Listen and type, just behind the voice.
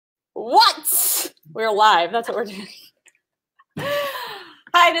What? We're live. That's what we're doing.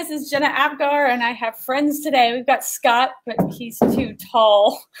 Hi, this is Jenna Apgar, and I have friends today. We've got Scott, but he's too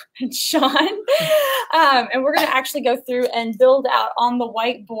tall, and Sean. And we're going to actually go through and build out on the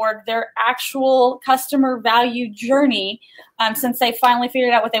whiteboard their actual customer value journey since they finally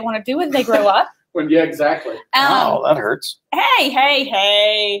figured out what they want to do when they grow up. Well, yeah, exactly. Oh, that hurts.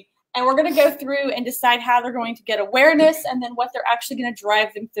 Hey. And we're going to go through and decide how they're going to get awareness and then what they're actually going to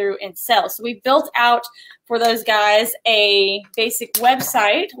drive them through in sales. So we built out for those guys a basic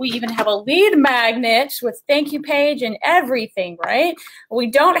website. We even have a lead magnet with thank you page and everything, right? What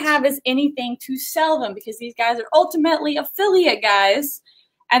we don't have is anything to sell them because these guys are ultimately affiliate guys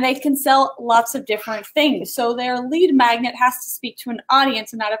and they can sell lots of different things. So their lead magnet has to speak to an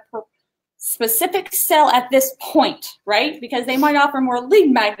audience and not a specific sell at this point, right? Because they might offer more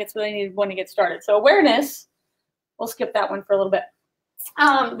lead magnets, but they need one to get started. So awareness, we'll skip that one for a little bit.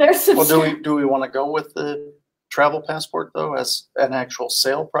 There's some. Well, do we want to go with the travel passport though as an actual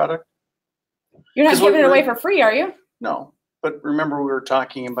sale product? You're not giving it away for free, are you? No, but remember we were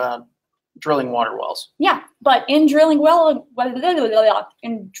talking about drilling water wells. Yeah, but in drilling water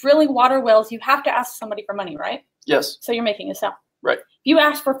wells, you have to ask somebody for money, right? Yes. So you're making a sell. Right. If you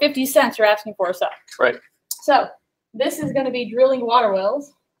ask for 50 cents, you're asking for a sell. Right. So this is going to be drilling water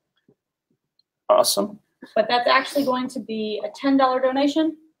wells. Awesome. But that's actually going to be a $10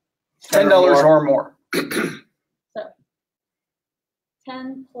 donation. $10 or more. So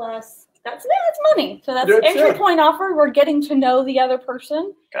 10 plus, that's money. So that's entry it. point offer. We're getting to know the other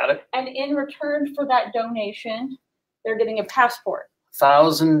person. Got it. And in return for that donation, they're getting a passport.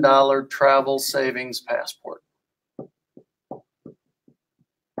 $1,000 travel savings passport.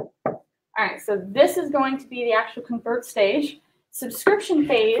 All right, so this is going to be the actual convert stage. Subscription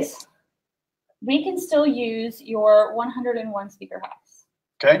phase, we can still use your 101 speaker house.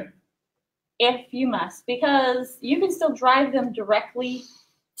 Okay. If you must, because you can still drive them directly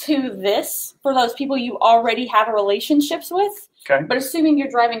to this for those people you already have relationships with. Okay. But assuming you're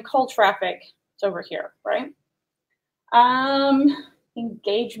driving cold traffic, it's over here, right?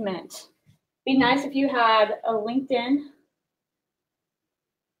 Engagement. Be nice if you had a LinkedIn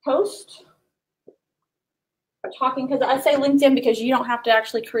post talking, because I say LinkedIn because you don't have to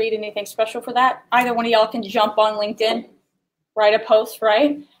actually create anything special for that. Either one of y'all can jump on LinkedIn, write a post,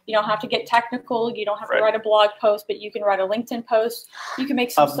 right? You don't have to get technical. You don't have to write a blog post, but you can write a LinkedIn post. You can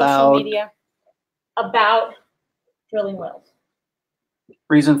make some social media about drilling wells.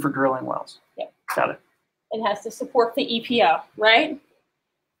 Reason for drilling wells. Yep. Got it. It has to support the EPO, right?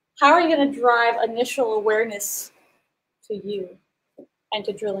 How are you going to drive initial awareness to you and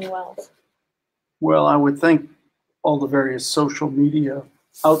to drilling wells? Well, I would think all the various social media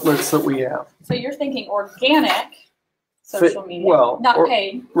outlets that we have. So you're thinking organic social media, not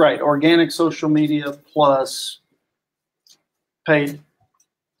paid. Right, organic social media plus paid.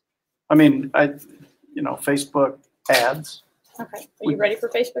 I mean, Facebook ads. Okay. Are you ready for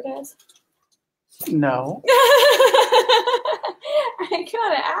Facebook ads? No. I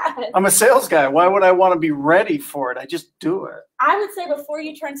gotta ask. I'm a sales guy. Why would I want to be ready for it? I just do it. I would say before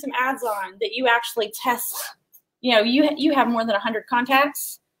you turn some ads on that you actually test, you have more than 100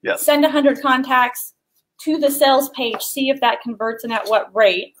 contacts. Yes. Send 100 contacts to the sales page, see if that converts and at what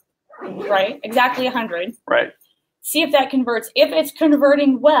rate, right? Exactly 100. Right. See if that converts. If it's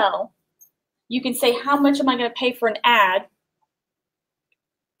converting well, you can say, how much am I going to pay for an ad?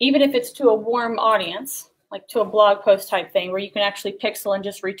 Even if it's to a warm audience, like to a blog post type thing where you can actually pixel and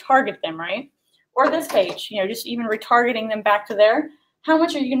just retarget them, right? Or this page, just even retargeting them back to there. How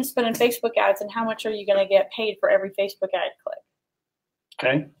much are you going to spend on Facebook ads and how much are you going to get paid for every Facebook ad click?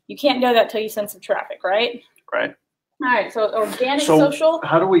 Okay. You can't know that till you send some traffic, right? Right. All right, so organic social.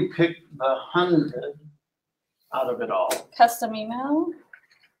 How do we pick the 100 out of it all? Custom email.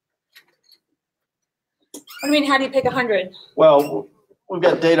 What do you mean, how do you pick 100? Well, we've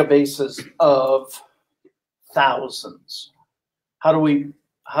got databases of thousands. How do we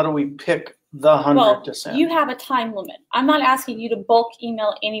pick the 100 to send? You have a time limit. I'm not asking you to bulk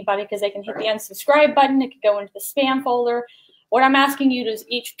email anybody because they can hit the unsubscribe button. It could go into the spam folder. What I'm asking you to is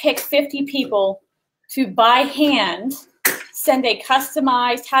each pick 50 people to by hand send a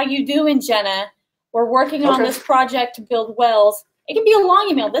customized, how you doing, Jenna? We're working on this project to build wells. It can be a long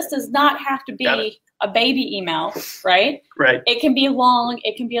email. This does not have to be a baby email, right? Right. It can be long.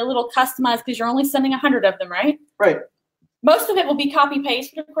 It can be a little customized because you're only sending 100 of them, right? Right. Most of it will be copy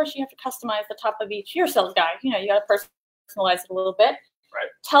paste, but of course you have to customize the top of each. Your sales guy, you got to personalize it a little bit. Right.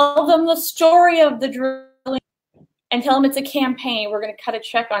 Tell them the story of the drilling and tell them it's a campaign. We're going to cut a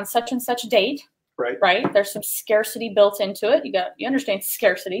check on such and such date. Right. Right. There's some scarcity built into it. You understand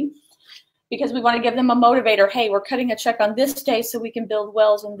scarcity. because we want to give them a motivator. Hey, we're cutting a check on this day so we can build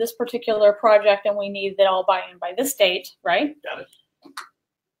wells in this particular project, and we need that all buy-in by this date, right? Got it.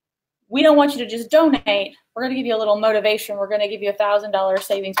 We don't want you to just donate. We're going to give you a little motivation. We're going to give you $1,000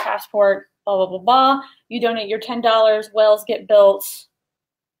 savings passport, blah, blah, blah, blah. You donate your $10, wells get built.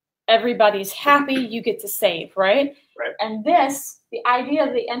 Everybody's happy. You get to save, right? Right. And this, the idea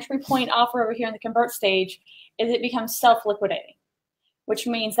of the entry point offer over here in the convert stage is it becomes self-liquidating, which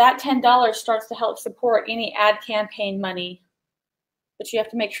means that $10 starts to help support any ad campaign money, but you have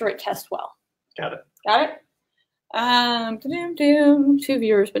to make sure it tests well. Got it. Got it? 2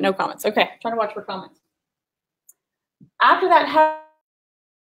 viewers, but no comments. Okay, trying to watch for comments. After that, how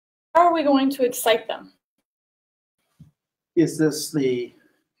are we going to excite them? Is this the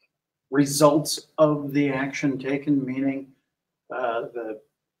results of the action taken, meaning the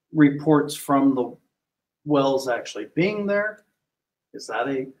reports from the wells actually being there? Is that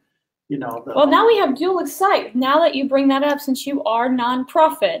a, Well, now we have dual excite. Now that you bring that up, since you are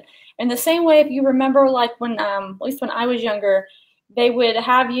nonprofit, in the same way, if you remember, like when, at least when I was younger, they would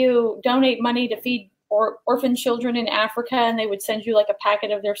have you donate money to feed orphan children in Africa, and they would send you like a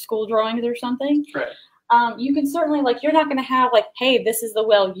packet of their school drawings or something. Right. You can certainly, like, you're not going to have like, hey, this is the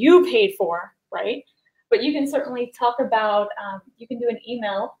well you paid for, right? But you can certainly talk about, you can do an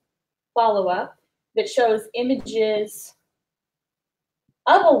email follow-up that shows images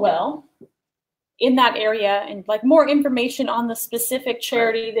of a well in that area and like more information on the specific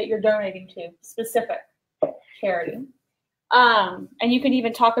charity that you're donating to, specific charity. And you can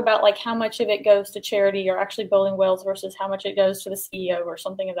even talk about like how much of it goes to charity or actually building wells versus how much it goes to the CEO or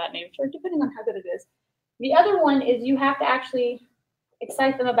something of that nature, depending on how good it is. The other one is you have to actually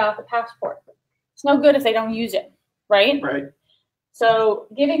excite them about the passport. It's no good if they don't use it, right? Right. So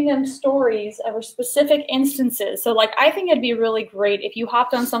giving them stories of specific instances. So like, I think it'd be really great if you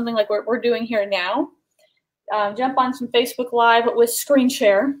hopped on something like what we're doing here now, jump on some Facebook Live with screen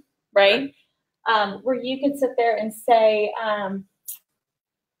share, right? Where you could sit there and say,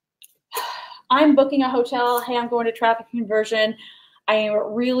 I'm booking a hotel. Hey, I'm going to traffic conversion. I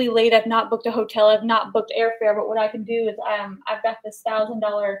am really late. I've not booked a hotel. I've not booked airfare. But what I can do is I've got this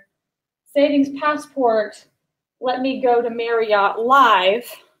 $1,000 savings passport. Let me go to Marriott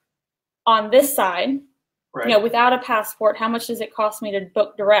Live on this side, Right. Without a passport. How much does it cost me to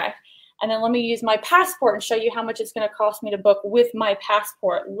book direct? And then let me use my passport and show you how much it's going to cost me to book with my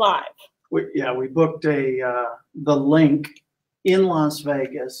passport live. We booked the link in Las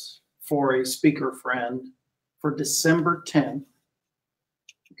Vegas for a speaker friend for December 10th.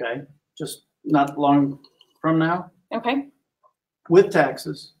 Okay, just not long from now. Okay. With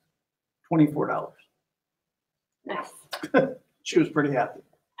taxes, $24. Nice. She was pretty happy.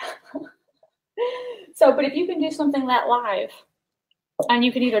 So, but if you can do something that live, and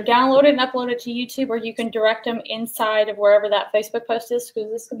you can either download it and upload it to YouTube, or you can direct them inside of wherever that Facebook post is, because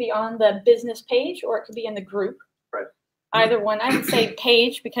this could be on the business page or it could be in the group. Right. Either one. I would say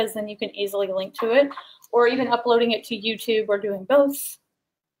page, because then you can easily link to it, or even uploading it to YouTube, or doing both,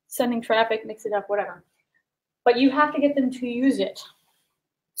 sending traffic, mix it up, whatever. But you have to get them to use it.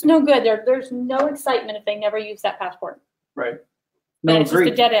 It's no good. There's no excitement if they never use that passport. Right. No, No, it's agreed.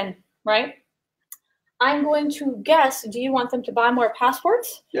 just a dead end, right? I'm going to guess, do you want them to buy more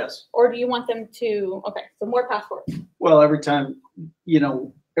passports? Yes. Or do you want them to, okay, so more passports. Well, every time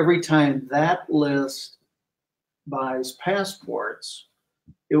that list buys passports,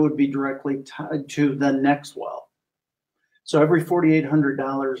 it would be directly tied to the next well. So every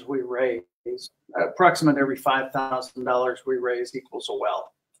 $4,800 we raise, approximate every $5,000 we raise equals a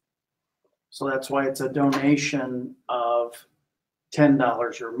well. So that's why it's a donation of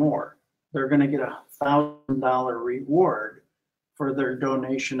 $10 or more. They're going to get a $1,000 reward for their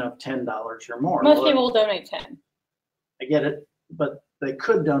donation of $10 or more. Most people will donate 10. I get it, but they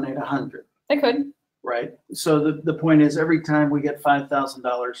could donate 100. They could. Right. So the point is, every time we get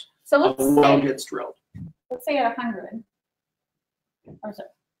 $5,000, So a well gets drilled. let's say at 100. Or sorry.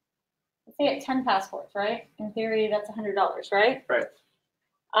 Let's say at 10 passports, right? In theory, that's $100, right? Right.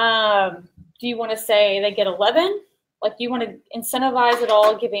 Do you want to say they get 11? Like, do you want to incentivize it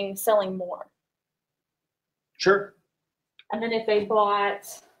all, selling more? Sure. And then if they bought,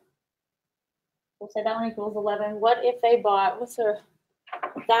 we'll say that one equals 11. What if they bought, what's a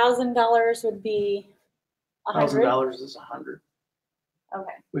 $1,000 would be 100? $1,000 is 100.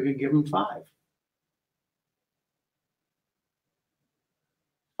 Okay. We could give them 5.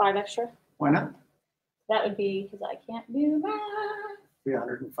 5 extra? Why not? That would be, because I can't do math.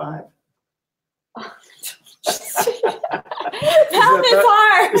 305. Math is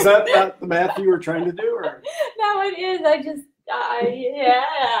hard. Is that not the math you were trying to do? Or? No, it is.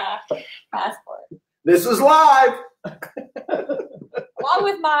 Yeah. Math This is live. Along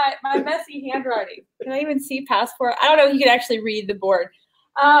with my messy handwriting. Can I even see passport? I don't know if you can actually read the board.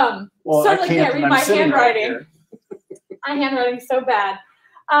 Well, certainly I can't read I'm my sitting right handwriting. here. My handwriting's so bad.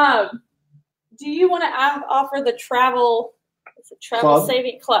 Do you want to offer the travel Club?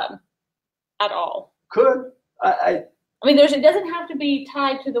 saving club at all? Could. I mean, it doesn't have to be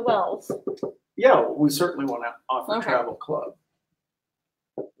tied to the wells. Yeah, we certainly want to offer Okay. travel club.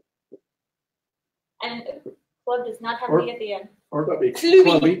 And club does not have to be at the end. Or that'd be Clubby.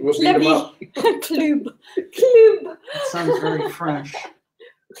 clubby. We'll beat 'em up. Club. Club. That sounds very French.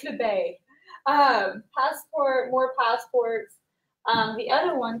 Clube. Passport, more passports. The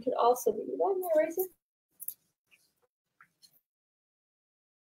other one could also be, what am I erasing?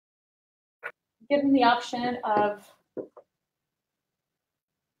 Give them the option of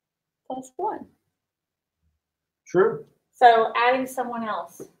 +1. True. So adding someone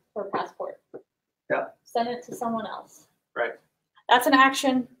else for a passport. Yeah. Send it to someone else. Right. That's an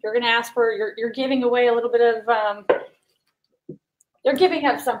action. You're going to ask for, you're giving away a little bit of, you're giving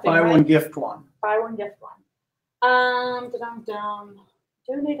up something, Buy right? one, gift one. Buy one, gift one.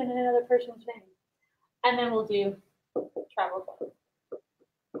 Donate in another person's name. And then we'll do travel club.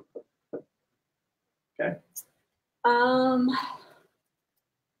 Okay.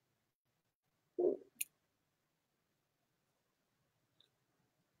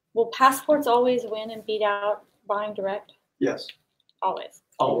 Will passports always win and beat out buying direct? Yes. Always.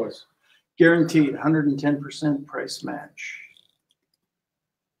 Always. Guaranteed 110% price match.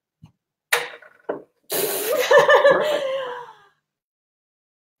 Perfect.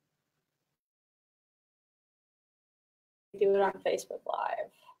 Do it on Facebook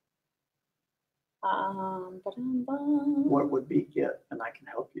Live. What would be get? And I can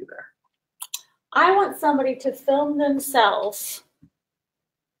help you there. I want somebody to film themselves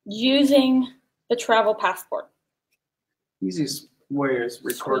using the travel passport. Easiest way is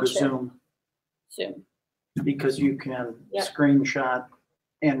record a Screen Zoom because you can Yep. screenshot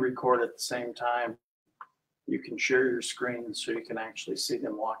and record at the same time. You can share your screen so you can actually see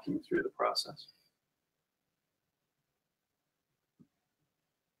them walking through the process.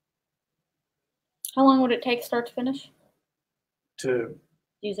 How long would it take start to finish? To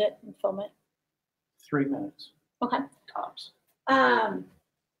Use it and film it. 3 minutes Okay. tops.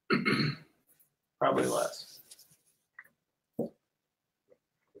 Probably less.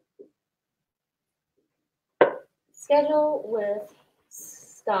 Schedule with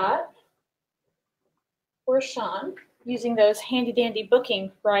Scott or Sean using those handy dandy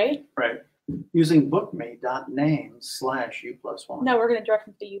booking, right? Right. Using bookme.name/U+1. No, we're going to direct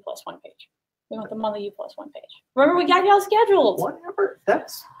them to the U+1 page. We want them on the U+1 page. Remember, we got y'all scheduled. Whatever.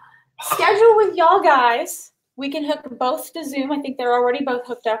 That's Schedule with y'all guys. We can hook them both to Zoom. I think they're already both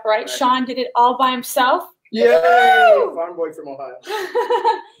hooked up, right? Right. Sean did it all by himself. Yay! Farm boy from Ohio.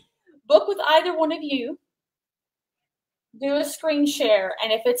 Book with either one of you. Do a screen share,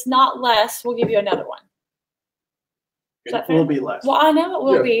 and if it's not less, we'll give you another one. Is that it will fair? be less. Well, I know it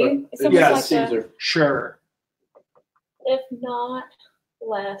will Yeah, be. but It's almost yes, like that. Caesar. Sure. If not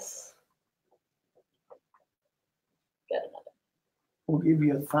less, get another. We'll give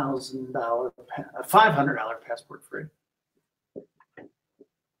you a $500 passport free.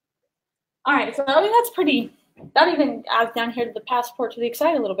 All right, so I mean that's pretty. That even adds down here to the passport to the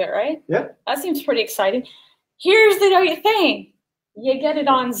excited a little bit, right? Yeah. That seems pretty exciting. Here's the thing: you get it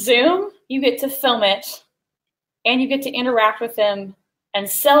on Zoom, you get to film it, and you get to interact with them and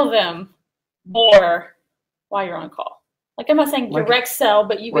sell them more while you're on call. Like I'm not saying Like- direct sell,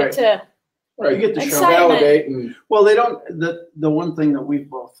 but you get Right. to. Right. You get to show. Excitement. Validate and Well, they don't. The one thing that we've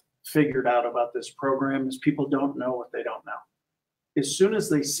both figured out about this program is people don't know what they don't know. As soon as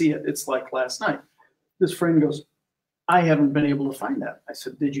they see it, it's like last night. This friend goes, I haven't been able to find that. I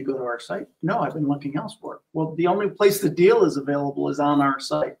said, did you go to our site? No, I've been looking elsewhere. Well, the only place the deal is available is on our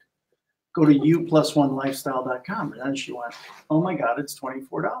site. Go to u+1lifestyle.com. And then she went, oh my God, it's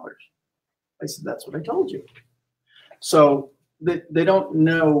 $24. I said, that's what I told you. So they don't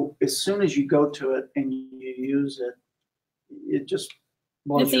know. As soon as you go to it and you use it, it just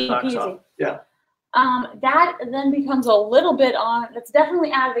blows It's your easy socks peasy. off. Yeah. That then becomes a little bit on. That's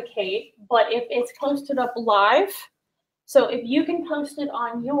definitely advocate, but if it's posted up live, so if you can post it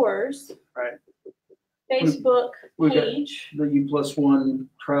on yours, Right. Facebook We got page, the U+1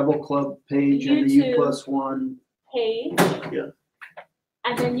 travel club page and the YouTube. U+1. page, Yeah.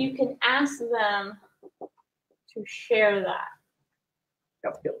 and then you can ask them to share that.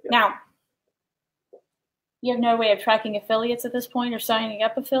 Yep. Now, you have no way of tracking affiliates at this point or signing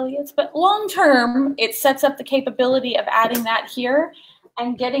up affiliates, but long term, it sets up the capability of adding that here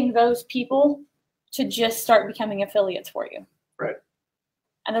and getting those people to just start becoming affiliates for you. Right.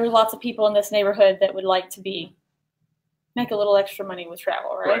 And there's lots of people in this neighborhood that would like to make a little extra money with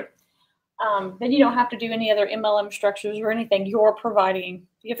travel, right? Then you don't have to do any other MLM structures or anything. You're providing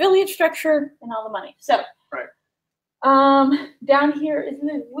the affiliate structure and all the money. So, down here is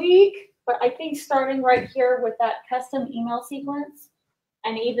the week, but I think starting right here with that custom email sequence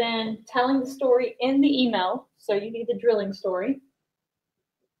and even telling the story in the email. So you need the drilling story.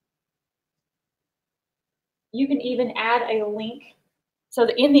 You can even add a link. So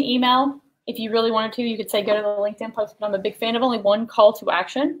in the email, if you really wanted to, you could say, go to the LinkedIn post, but I'm a big fan of only one call to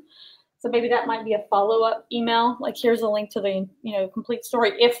action. So maybe that might be a follow-up email. Like, here's a link to the, complete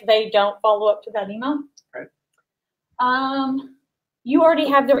story if they don't follow up to that email. Right. You already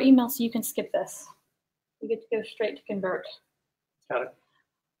have their email, so you can skip this. You get to go straight to convert. Got it.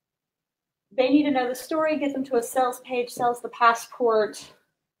 They need to know the story, get them to a sales page, sells the passport,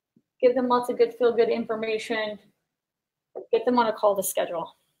 give them lots of good feel-good information, get them on a call to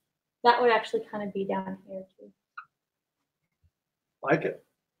schedule. That would actually kind of be down here too. Like it.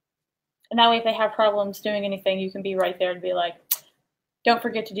 And that way, if they have problems doing anything, you can be right there and be like, don't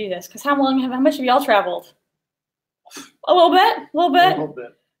forget to do this. Because how much have y'all traveled? A little bit. A little bit.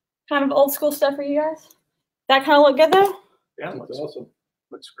 Kind of old school stuff for you guys. That kind of look good though? Yeah, looks awesome.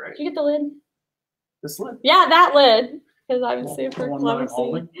 Looks great. Did you get the lid? This lid? Yeah, that lid. Because I'm super The one that I'm clumsy.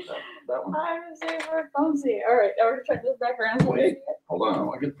 holding? That one? I'm super clumsy. All right, now we're going to turn this back around. Wait, hold on. I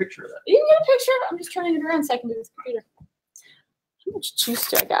want to get a picture of that. You can get a picture. I'm just turning it around so I can do this computer. How much juice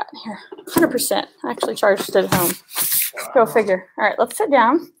do I got in here? 100%. I actually charged it at home. Wow. Go figure. All right, let's sit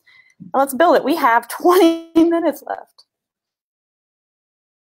down. And let's build it. We have 20 minutes left.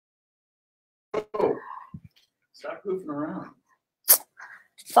 Oh, stop goofing around.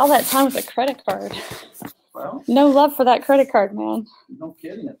 It's all that time with a credit card. Well, No love for that credit card, man. No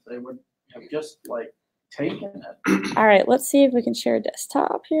kidding, if they would have just taken it. All right, let's see if we can share a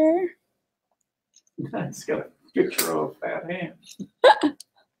desktop here. It's got a picture of a fat hand.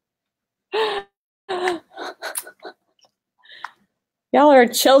 Y'all are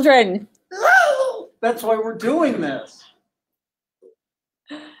children. That's why we're doing this.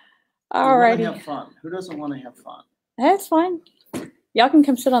 All We righty. wanna have fun. Who doesn't want to have fun? That's fine. Y'all can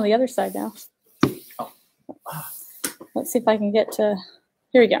come sit on the other side now. Let's see if I can get to,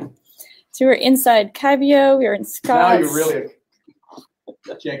 here we go. So we're inside Cabio, we're in Scott's. now you really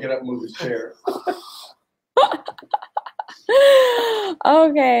can't get up and move his chair.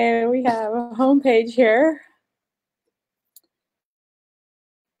 Okay, we have a homepage here.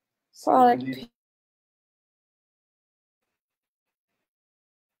 Product.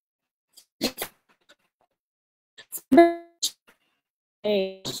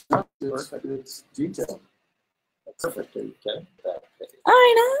 Page. Perfect. It's detailed. Perfect. Okay.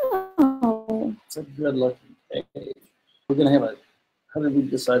 I know. It's a good looking page. We're gonna have how did we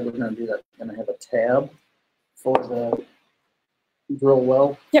decide we're gonna do that? We're gonna have a tab for the drill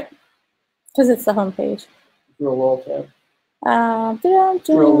well Because it's the homepage. tab. Dun-dun.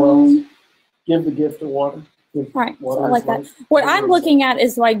 Drill wells. Give the gift of water. Give All right, so water I is like that. life. What I'm looking at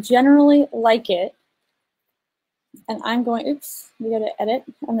is, do I generally like it? And I'm going, oops, we go to edit.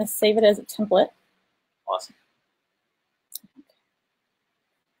 I'm going to save it as a template. Awesome.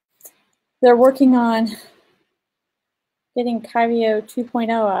 They're working on getting Cabio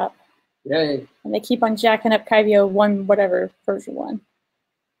 2.0 up. Yay. And they keep on jacking up Cabio 1, whatever, version 1.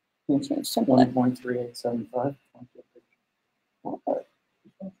 Change template. 1.3875.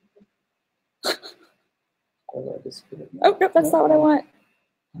 Oh, nope, that's not what I want.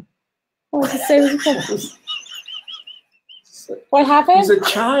 Oh, I just save it. What happened? He's a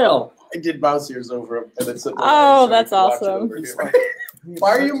child. I did mouse ears over him, and it's. Oh, that's awesome. Why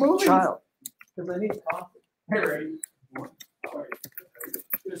are you moving? Child. Because I need coffee. Hey, Ray.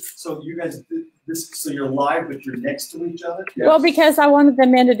 So you guys, so you're live, but you're next to each other? Well, because I wanted the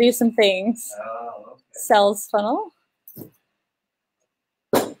men to do some things. Oh, okay. Sales funnel.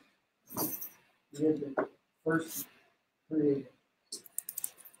 We had the first three.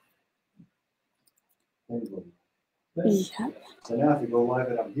 Yep. So now if you go live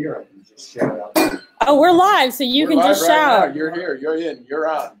and I'm here, I can just shout out. Oh, we're live, so you We're can live just right shout. now. You're here. You're in. You're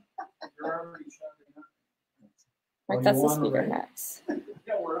on. You're already shouting out. Right, Oh, that's you the on speaker already? hacks.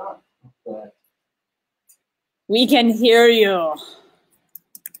 Yeah, we're on. Okay. We can hear you.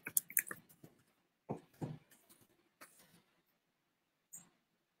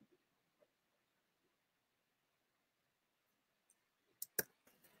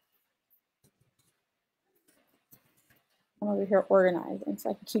 I'm over here organizing so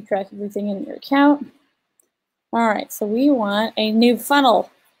I can keep track of everything in your account. All right, so we want a new funnel.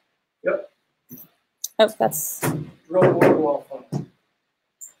 Yep. Oh, that's. Drill water well phone.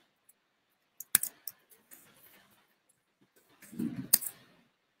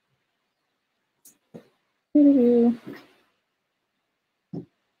 Doo-doo-doo.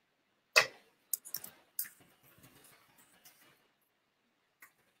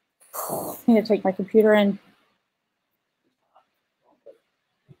 I need to take my computer in.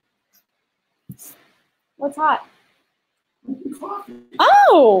 What's hot?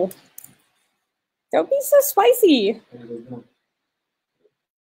 Oh! Don't be so spicy.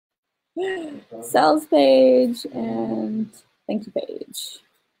 Sales page and thank you page.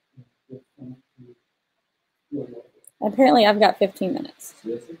 Apparently I've got 15 minutes.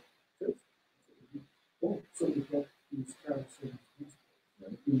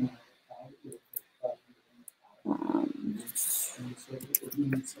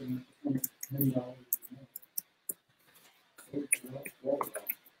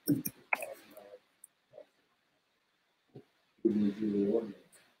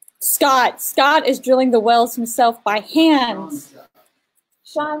 Scott is drilling the wells himself by hand.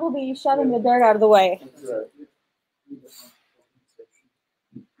 Sean will be shoving the dirt out of the way.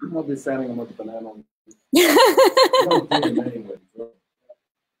 I'll be sanding them with a banana. You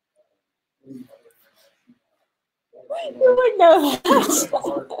would know that.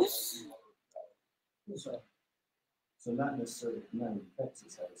 So not necessarily not in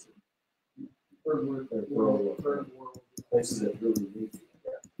Texas has it. Third world places that really need it.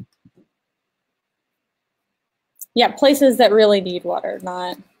 Yeah, places that really need water,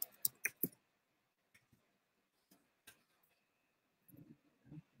 not.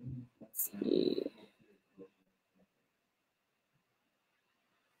 Let's see.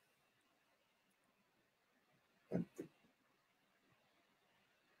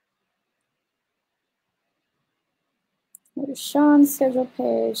 There's Sean's schedule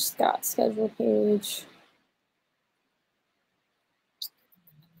page, Scott's schedule page.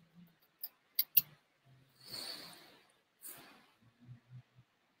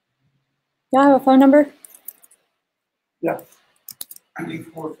 Y'all have a phone number? Yeah.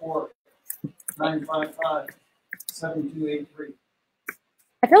 844-955-7283.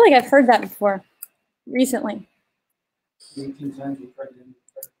 I feel like I've heard that before recently. 18 times we tried to.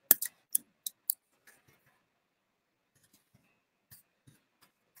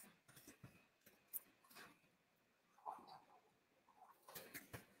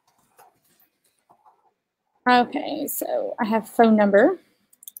 Okay, so I have phone number.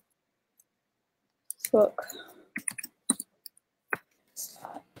 Book.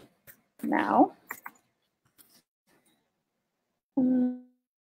 Now.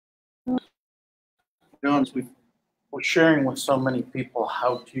 Jones, we're sharing with so many people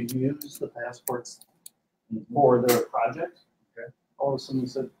how to use the passports for their project. Okay. All of a sudden you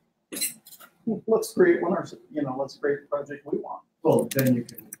said, let's create one, or let's create a project we want. Well, then you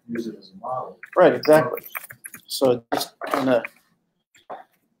can use it as a model. Right, exactly. So it just kind of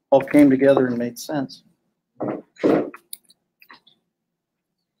all came together and made sense.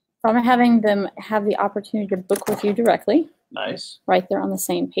 From having them have the opportunity to book with you directly. Nice. Right there on the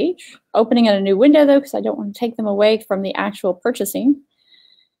same page. Opening in a new window though, because I don't want to take them away from the actual purchasing.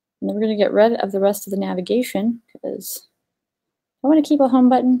 And then we're going to get rid of the rest of the navigation because I want to keep a home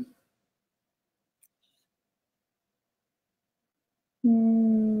button.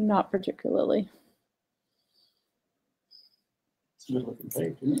 Not particularly. It's a good looking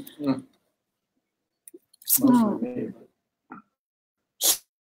page, isn't it? Yeah.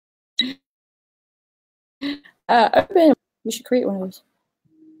 Open. We should create one of those.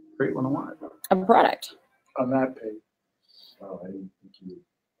 Create one of what? A product. On that page. Oh, I didn't think you would.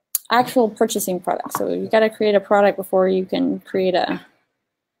 Actual purchasing product. So you got to create a product before you can create a.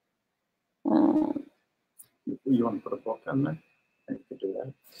 You want to put a book on there? You could do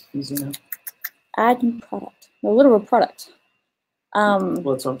that. Easy enough. Add new product. A literal product. Well,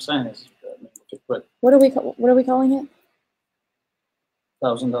 that's what I'm saying is we could put What are we calling it?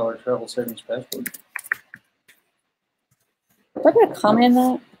 $1,000 travel savings passport. Do I put a comma in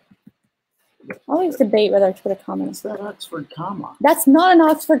that? I always debate whether I should put a comma in. It's that Oxford comma. That's not an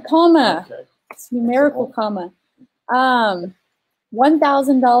Oxford comma. Okay. It's a numerical comma.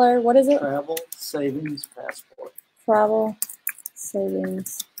 $1,000. What is it? Travel savings passport. Travel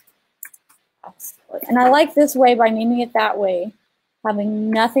savings passport. And I like this way by naming it that way, having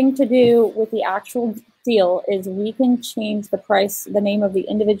nothing to do with the actual deal. Is we can change the price, the name of the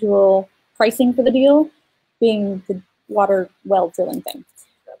individual pricing for the deal, being the water well drilling thing.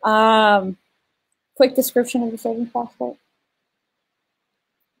 Quick description of the savings passport.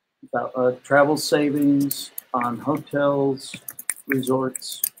 Travel savings on hotels,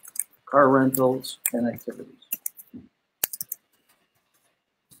 resorts, car rentals, and activities.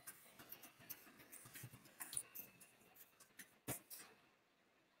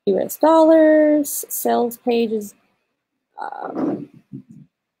 US dollars, sales pages.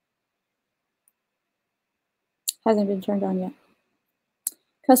 Hasn't been turned on yet.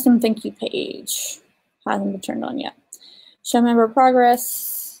 Custom thank you page. Hasn't been turned on yet. Show member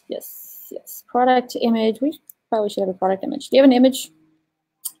progress. Yes, yes. Product image. We probably should have a product image. Do you have an image?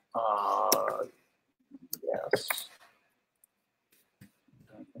 Yes. I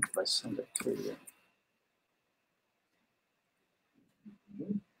don't think if I send it to you.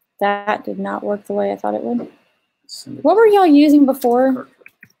 That did not work the way I thought it would. Send it What were y'all using before?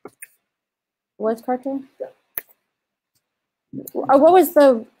 What's Kartra? Yeah. What was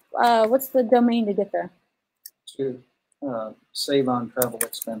the what's the domain to get there? To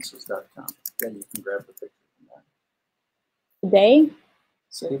saveontravelexpenses.com. Then you can grab the picture from that. Today?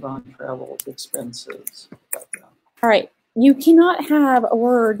 Saveontravelexpenses.com. All right. You cannot have a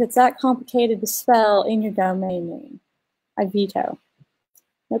word that's that complicated to spell in your domain name. I veto.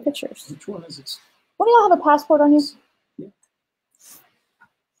 No pictures. Which one is it? What do y'all have a passport on you?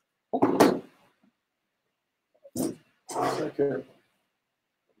 Okay.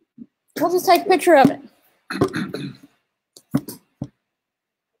 We'll just take a picture of it.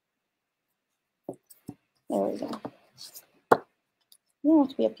 There we go. You don't have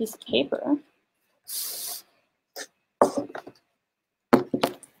to be a piece of paper.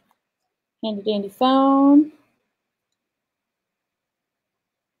 Handy dandy phone.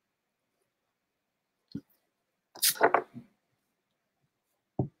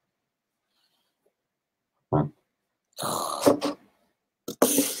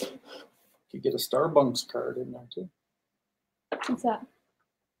 You get a Starbucks card in there too. What's that?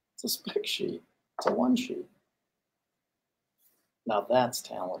 It's a spec sheet. It's a one sheet. Now that's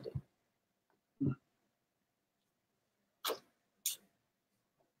talented.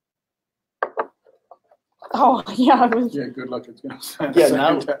 Oh, yeah. It was, Yeah, good luck. It's gonna sound Yeah, the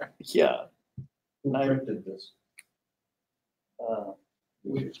now, same time. yeah. Who printed this?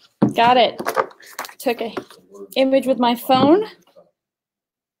 got it. Took a image with my phone.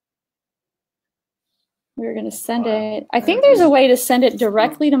 We were going to send it. I think there's a way to send it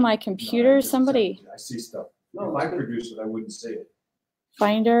directly to my computer. Somebody. I see stuff. No, if I produced it, I wouldn't see it.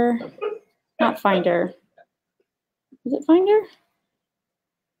 Finder. Not Finder. Is it Finder?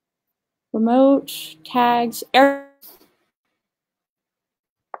 Remote, tags, air.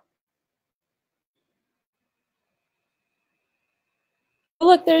 Oh,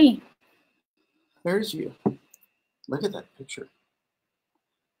 look, there you. There's you. Look at that picture.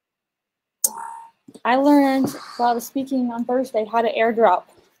 I learned while I was speaking on Thursday how to airdrop.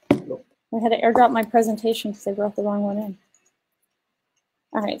 I had to airdrop my presentation because they brought the wrong one in.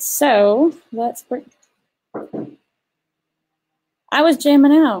 All right, so let's bring. I was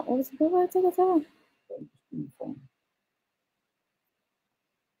jamming out. What was it? What did I take that?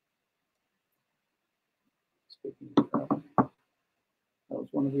 Speaking of travel, that was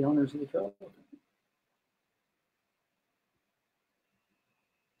one of the owners of the travel company.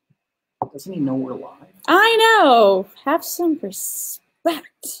 Doesn't he know we're live? I know. Have some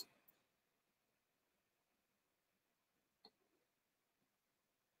respect.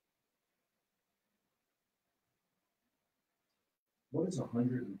 What is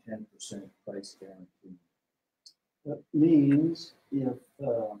 110% price guarantee? That means if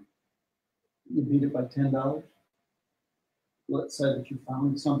you beat it by $10, let's say that you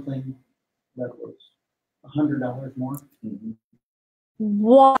found something that was $100 more. Mm-hmm.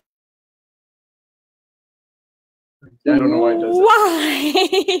 Why? Yeah, I don't know why it does that.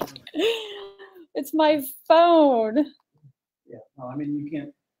 Why? It's my phone. Yeah, no, I mean, you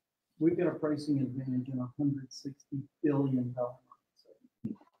can't, we've got a pricing advantage in $160 billion.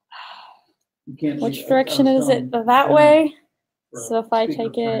 You can't. Which direction is it? That way? So if I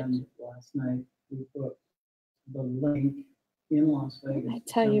take it. Last night, we put the link in Las Vegas. I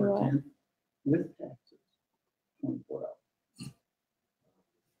tell you what. 10th, with taxes, 24 hours.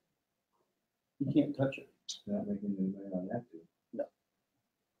 You can't touch it. Not making any money on that, dude. No.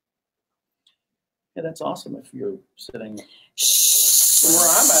 Yeah, that's awesome if you're sitting. From where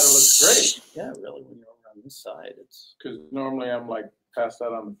I'm at, it looks great. Yeah, really, when you're over on this side, it's. Because normally I'm like passed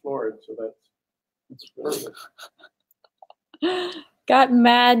out on the floor, so that's perfect. Got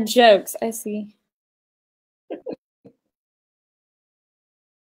mad jokes. I see.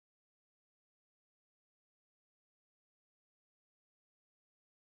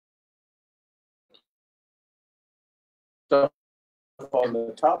 Stuff on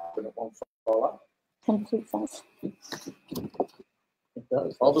the top and it won't fall out. Complete false. It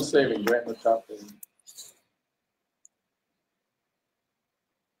does. All the savings right in the top.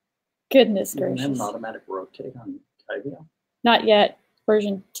 Goodness You can have gracious. an automatic rotate on Kyvia. Not yet.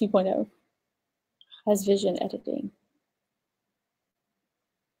 Version 2.0 has vision editing.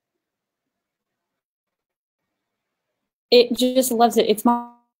 It just loves it. It's my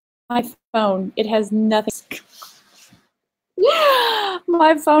phone. It has nothing.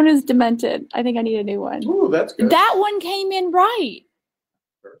 My phone is demented. I think I need a new one. Ooh, that's good. That one came in right.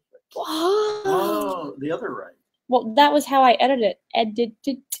 Perfect. Oh. Oh, the other right. Well, that was how I edited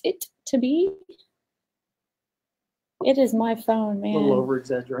it to be. It is my phone, A little man. over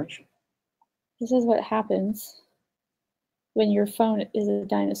exaggeration. This is what happens when your phone is a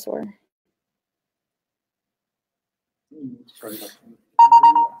dinosaur. It's probably like,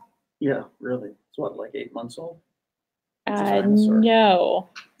 yeah, really. It's what, like 8 months old? It's a dinosaur. No,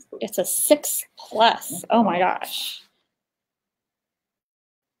 it's a 6+. Oh my gosh.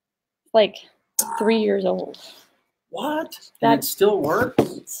 Like 3 years old. What? That- And it still works?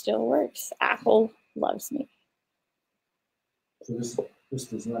 It still works. Apple loves me. So this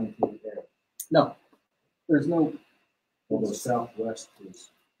does not include air. No, there's no, Well, the Southwest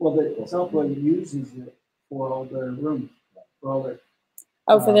is. well, the Southwest uses it for all their rooms, for all their,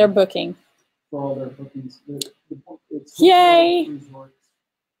 Oh, for their booking. for all their bookings. It's Yay! resorts,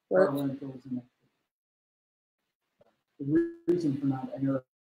 Work. car rentals, and the reason for not air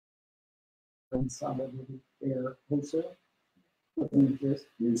consolidated air wholesale doesn't exist.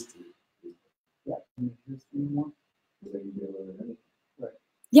 Used to. Yeah, doesn't exist anymore. They can do it in any.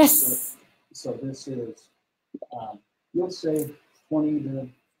 Yes. So this is, you'll save 20 to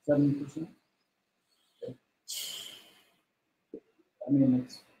 70%. I mean,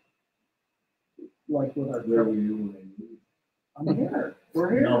 it's like with our. Where were you when they moved? I'm here.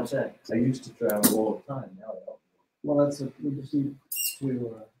 We're here. No, I'm saying, I used to travel all the time, now I don't. Well, we just need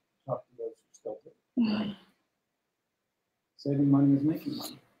to talk to those who still do. Saving money is making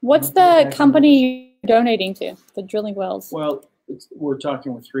money. What's the company you're donating to? The drilling wells. Well, we're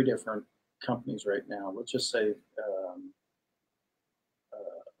talking with 3 different companies right now. Let's just say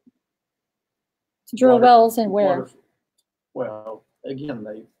To drill water- wells and where? Well,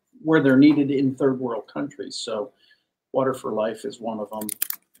 again, where they're needed in third world countries. So Water for Life is one of them.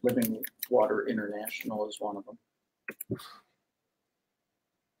 Living Water International is one of them.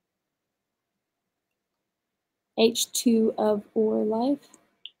 H2 of or life.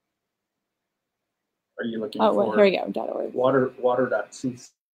 Are you looking Oh, for well, here we go. .org. water.cc?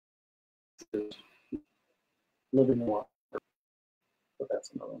 Living Water. But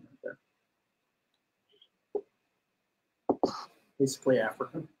that's another one right there. Basically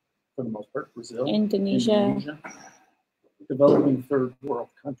Africa, for the most part, Brazil, Indonesia. developing third world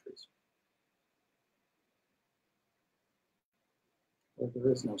countries where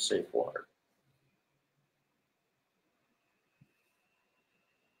there is no safe water.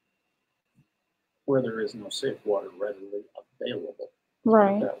 Where there is no safe water readily available. Let's put it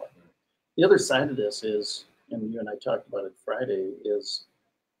Right. that way. The other side of this is, and you and I talked about it Friday, is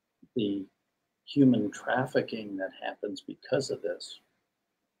the human trafficking that happens because of this.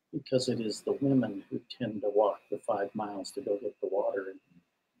 Because it is the women who tend to walk the 5 miles to go get the water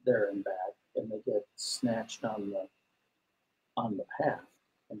there and back, and they get snatched on the path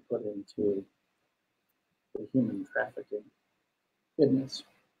and put into the human trafficking business,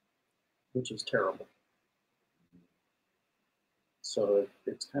 which is terrible. So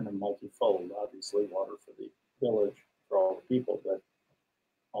it's kind of multifold. Obviously, water for the village, for all the people, but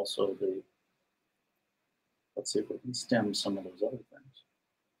also let's see if we can stem some of those other things.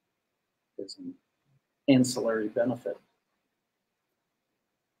 There's an ancillary benefit.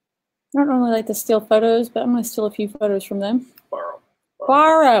 I don't normally like to steal photos, but I'm going to steal a few photos from them. Borrow.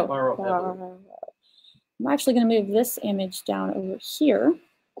 Borrow. heavily. I'm actually going to move this image down over here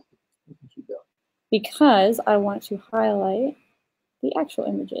Keep going. because I want to highlight the actual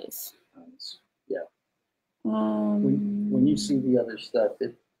images. Yeah. When you see the other stuff,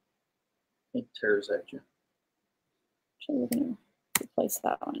 it tears at you. Actually, we're going to replace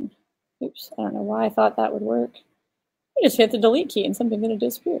that one. Oops, I don't know why I thought that would work. I just hit the delete key and something's going to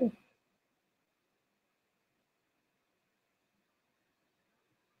disappear.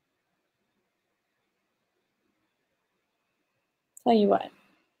 Tell you what,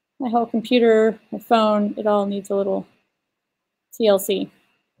 my whole computer, my phone, it all needs a little TLC.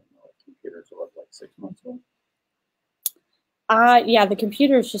 Computers are like 6 months old. Yeah, the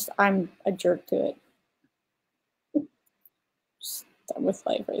computer is just, I'm a jerk to it. Just done with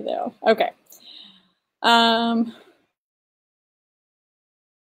life right there. Okay.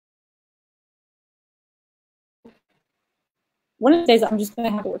 one of the days I'm just going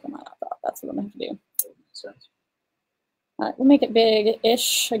to have to work on my laptop. That's what I'm going to have to do. Makes sense. All right, we'll make it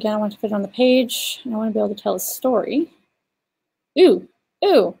big-ish. Again, I want to fit it on the page, and I want to be able to tell a story. Ooh,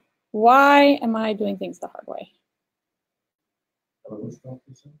 ooh. Why am I doing things the hard way?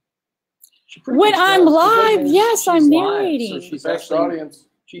 When I'm live, yes, I'm narrating. So she's Best actually, audience.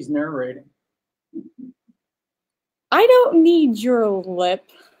 she's narrating. I don't need your lip.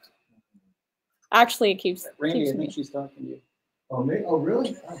 Actually, it keeps Randy, I me. think she's talking to you. Oh, me? Oh,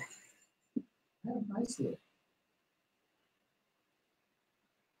 really? Oh. Yeah, nice look.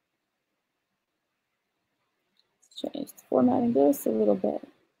 Change the formatting this a little bit.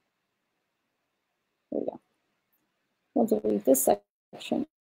 There we go. We'll delete this section.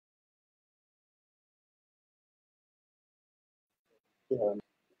 Yeah.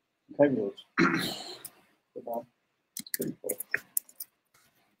 Fabulous. It's pretty cool.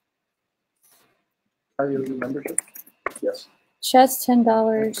 Are you a membership? Yes. Just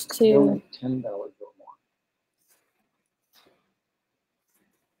 $10 to. Only $10 or more.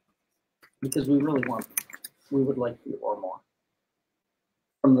 Because we really want, we would like you or more.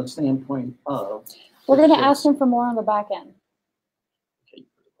 From the standpoint of. We're going to ask them for more on the back end.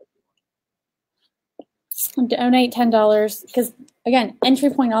 Donate $10 because again, entry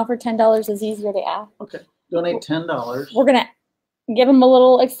point offer $10 is easier to ask. Okay. Donate $10. We're gonna give them a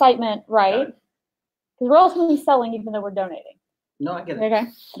little excitement, right? Because we're ultimately selling even though we're donating. No, I get it. Okay.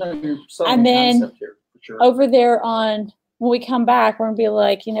 No, you're selling And the then concept here, for sure. over there on when we come back, we're gonna be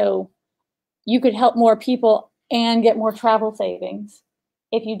like, you know, you could help more people and get more travel savings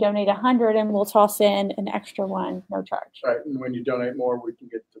if you donate 100, and we'll toss in an extra one, no charge. Right, and when you donate more, we can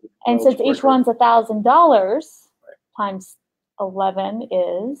get to the. And goals since each quicker. one's $1,000 times 11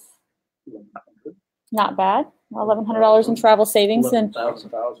 is not bad. $1,100 in travel savings and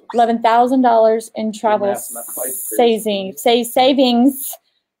 $11,000 in travel savings,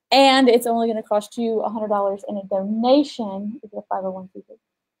 and it's only going to cost you $100 in a donation if you're 501c3.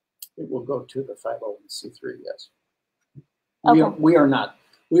 It will go to the 501c3, yes. Okay. We are not.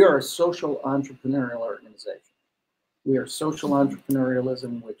 We are a social entrepreneurial organization. We are social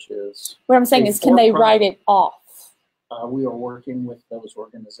entrepreneurialism, which is. What I'm saying is, can they write it off? We are working with those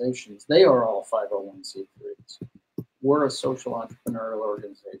organizations. They are all 501c3s. We're a social entrepreneurial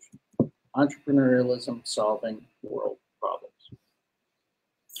organization. Entrepreneurialism solving world problems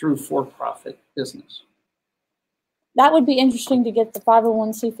through for-profit business. That would be interesting to get the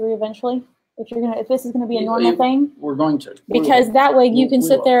 501c3 eventually. If this is going to be a normal thing, we're going to. Because that way you can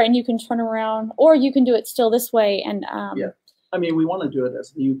sit there and you can turn around, or you can do it still this way. And yeah, I mean, we want to do it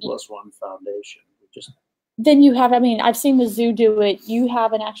as the U+1 Foundation. We just. Then you have, I mean, I've seen the zoo do it. You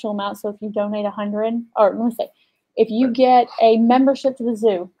have an actual amount. So if you donate 100, or let me say, if you get a membership to the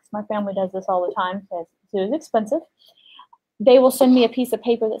zoo, because my family does this all the time, because the zoo is expensive, they will send me a piece of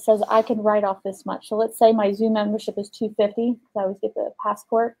paper that says I can write off this much. So let's say my zoo membership is $250, because I always get the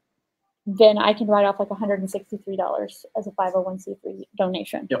passport. Then I can write off like $163 as a 501c3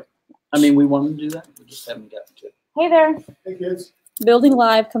 donation. Yep. I mean, we want to do that. We just haven't gotten to it. Hey there. Hey, kids. Building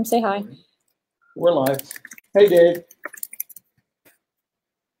Live. Come say hi. We're live. Hey, Dave.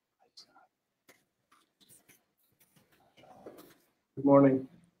 Good morning.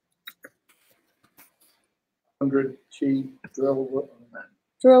 100 chi drill.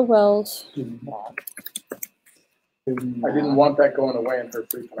 Drill wells. I didn't want that going away and her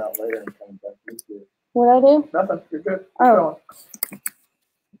freaking out later and coming back with you. What'd I do? Nothing. You're good. Oh.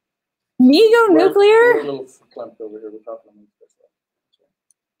 Migo Nuclear? We're a little clumped over here. We're talking about this.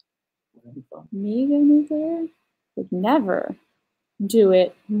 Migo Nuclear would never do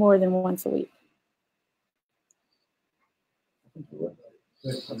it more than once a week.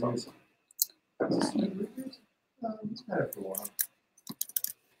 That's awesome. It's better for a while.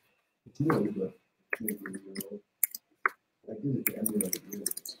 It's really good.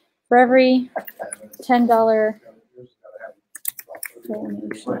 For every $10 $1,000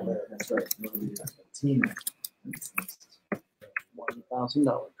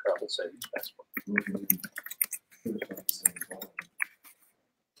 travel savings passport.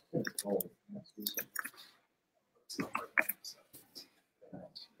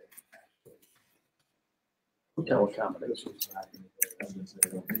 Hotel accommodations, resorts,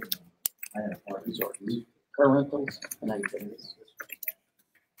 car rentals, and activities.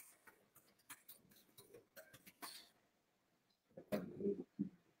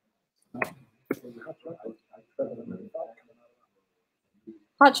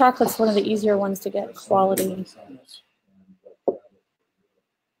 Hot chocolate's one of the easier ones to get quality.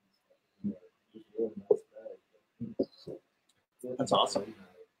 That's awesome.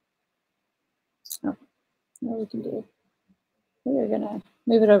 Oh, what we can do. We're gonna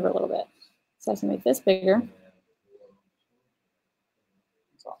move it over a little bit. So I can make this bigger.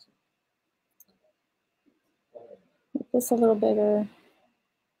 That's awesome. Make this a little bigger.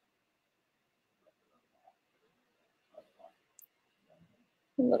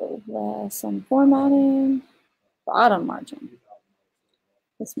 A little less on formatting. Bottom margin.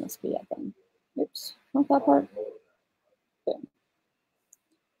 This must be up in. Oops, not that part. Boom.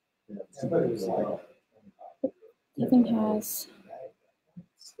 Everything has.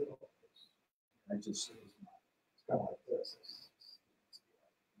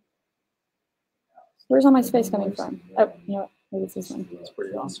 Where's all my space coming from? Oh, you know what? Maybe it's this one. That's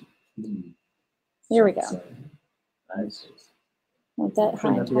pretty awesome. Here we go. Nice. Want that high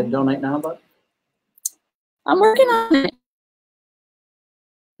Shouldn't have and to get tight. donate now, but I'm working on it.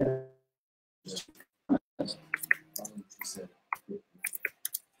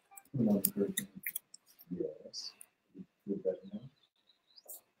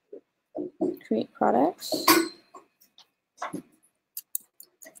 Create products.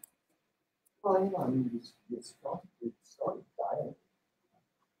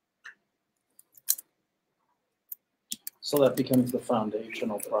 so that becomes the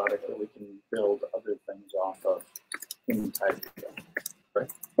foundational product that we can build other things off of in the type.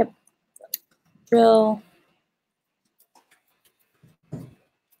 Right? Yep. Drill.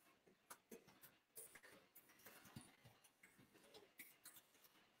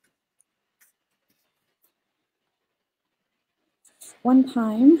 One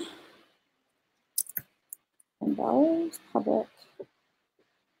time. $10 public.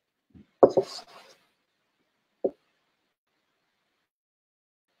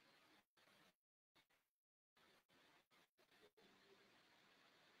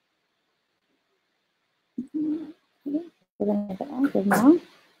 We're going to make it active now.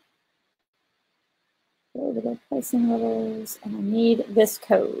 Go to the pricing levels, and I need this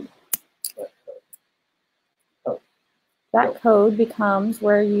code. That code becomes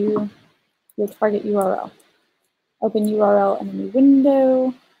where your target URL. Open URL in a new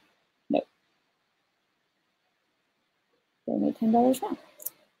window. Nope. Donate $10 now.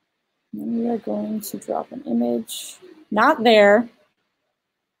 And then we are going to drop an image. Not there.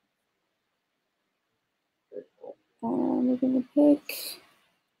 We're going to pick.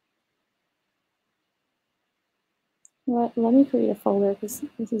 Let me create a folder because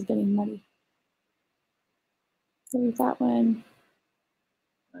this is getting muddy. Delete that one.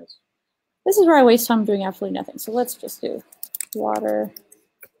 Nice. This is where I waste time doing absolutely nothing. So let's just do water.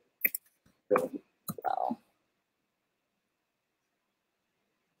 Well.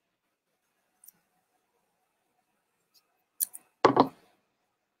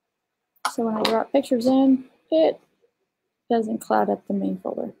 So when I drop pictures in, it doesn't cloud up the main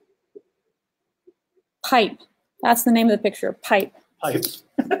folder. Pipe. That's the name of the picture. Pipe. Pipe.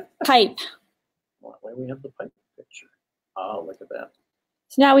 Pipe. Well, that way we have the pipe picture. Oh, look at that.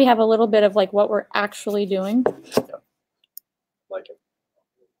 So now we have a little bit of like what we're actually doing. Yep. Like it.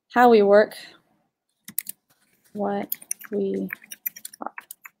 How we work. What we are.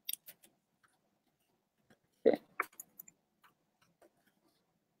 Okay.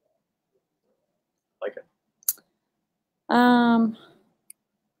 Like it.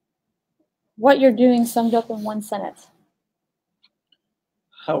 What you're doing summed up in one sentence.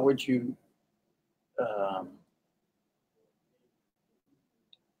 How would you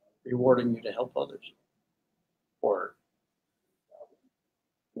rewarding you to help others? Or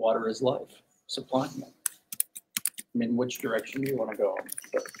water is life, supplying them. I mean, which direction do you want to go?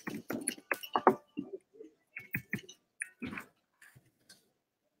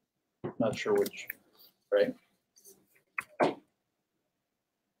 Not sure which, right?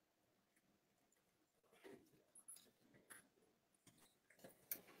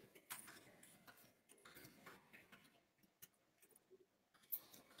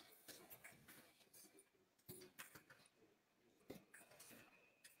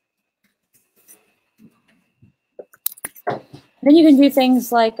 Then you can do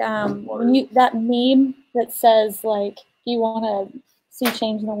things like when you that meme that says like, do you want to see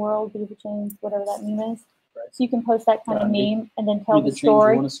change in the world, be the change, whatever that meme is. Right. So you can post that kind of meme and then tell Be the change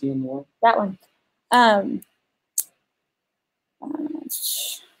story. you want to see in the world? That one.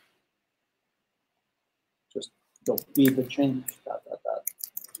 Just go be the change. ...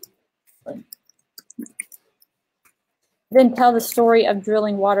 Right. Then tell the story of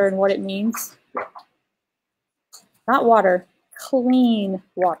drilling water and what it means. Not water, clean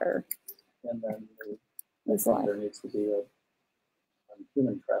water. And then Is life. there needs to be a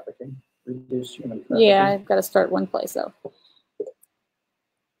human trafficking, reduce human trafficking. Yeah, I've got to start one place though.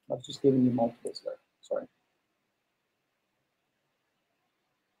 I was just giving you multiples there. Sorry.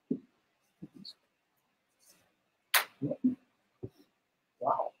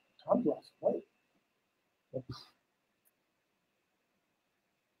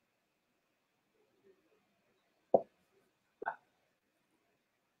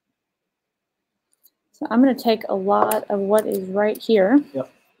 So I'm going to take a lot of what is right here.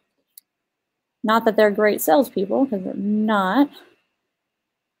 Yep. Not that they're great salespeople, because they're not.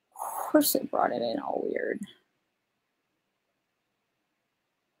 Of course it brought it in all weird.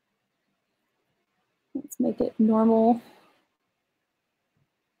 Let's make it normal.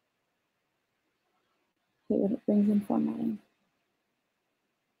 Okay, when it brings in formatting.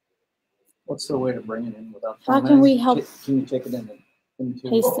 What's the way to bring it in without How formatting? can we help Can you take it in into?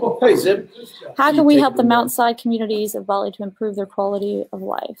 paste it? Hey, Zip. How You can we take help it the in there. mountainside communities of Bali to improve their quality of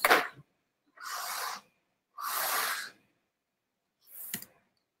life?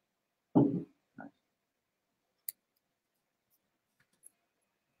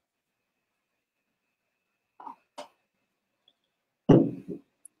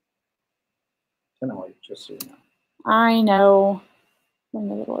 Anyway, just so you know. I know. Bring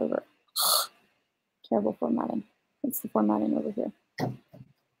a little over. Terrible formatting. What's the formatting over here?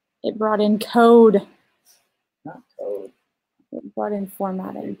 It brought in code. Not code. It brought in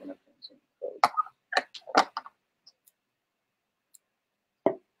formatting. Even if it's in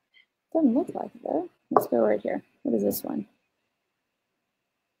code. Doesn't look like it though. Let's go right here. What is this one?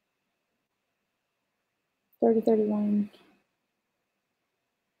 3031.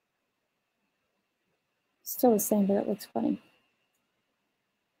 Still the same, but it looks funny.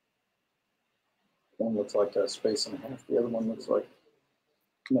 One looks like a space and a half. The other one looks like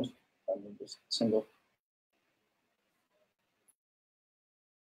no, I mean just single.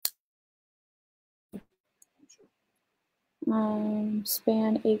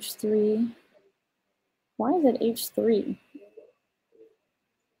 Span H3. Why is it H3?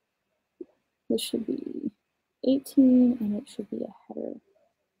 This should be 18 and it should be a header.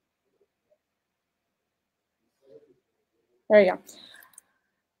 There you go.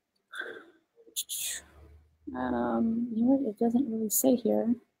 You know what? It doesn't really say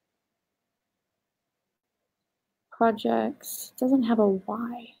here. Projects doesn't have a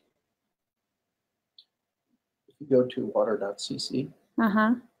Y. If you go to water.cc,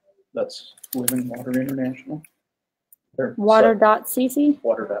 that's Living Water International. Water.cc?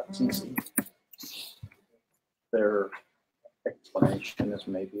 Water.cc. Their explanation is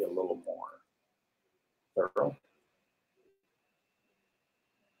maybe a little more thorough.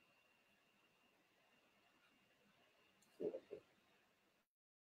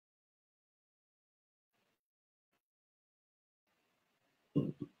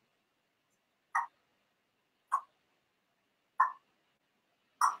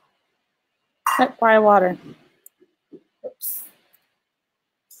 Why water? Oops.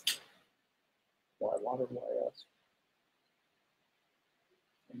 Why water? Why us?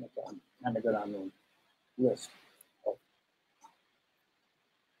 Kind of good on the list.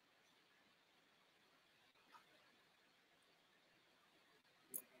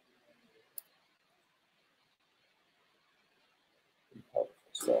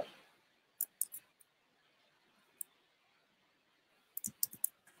 Stuff.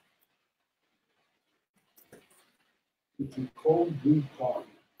 It's a cold brew coffee.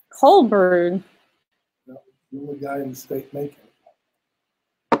 Cold brewed. No, you're the guy in the state making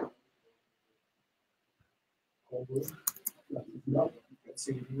it. Cold brew? No.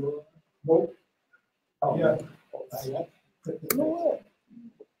 CVJ? Nope. Oh, yeah. Oh, not yet. No way.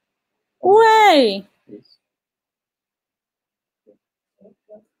 Way!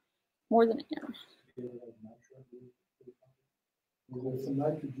 More than air. There's some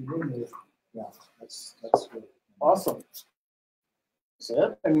nitrogen in there. Yeah, that's good. Awesome. That's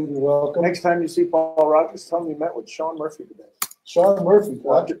it. And You're welcome. next time you see Paul Rogers, tell him you met with Sean Murphy today. Sean Murphy.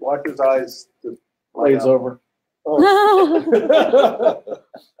 Watch his eyes. Glaze over. Oh.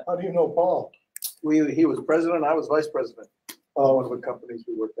 How do you know Paul? He was president. I was vice president. One of the companies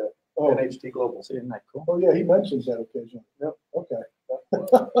we worked at. Oh. NHT Global. See, isn't that cool? Oh, yeah, he mentions that occasionally. Yep. Okay.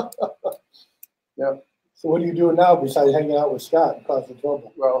 Yep. So what are you doing now besides hanging out with Scott and causing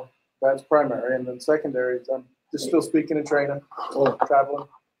trouble? Well, that's primary, and then secondary is I'm just still speaking and training, traveling.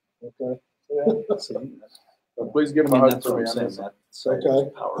 Okay. Yeah. See, So please give him I a mean, hug that's for what me I'm on saying. this. That site is Okay.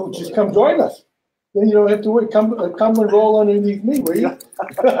 powerful. Oh, just come join us. Then you don't have to worry. Come and roll underneath me, will you?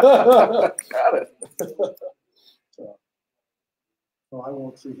 Got it. No, I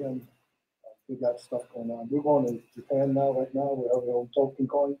won't see him. We got stuff going on. We're going to Japan now, right now. We have our own token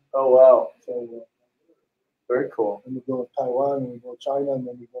coin. Oh, wow. So, Very cool. and we go to Taiwan, and we go to China, and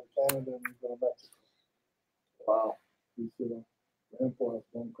then we go to Canada, and we go to Mexico. Wow. The import is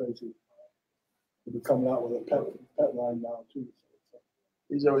going crazy. We'll be coming out with a pet line now, too. So,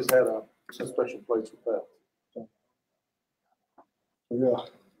 He's always had a special place with that. yeah,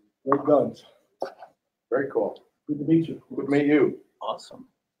 great guns. Very cool. Good to meet you. Good to meet you. Awesome.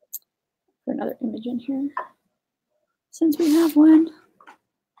 Put another image in here since we have one.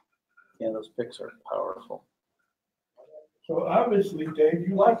 Yeah, those pics are powerful. So obviously, Dave,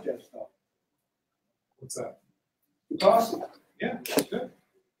 you like that stuff. What's that? It's awesome. Yeah, it's good.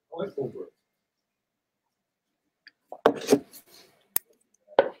 I like those words.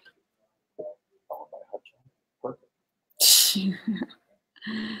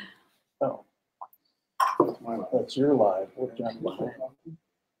 Oh, that's your live. We're jumping live.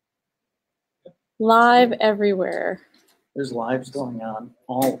 Live everywhere. There's lives going on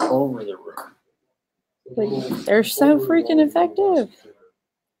all over the room. Like, they're so freaking effective.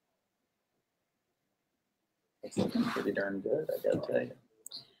 It's looking pretty darn good, I gotta tell you.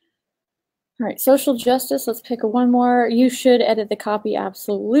 All right, social justice. Let's pick one more. You should edit the copy,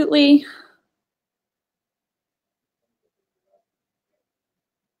 absolutely.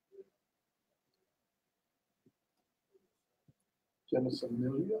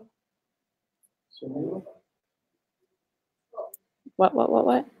 Genocidia? Samila?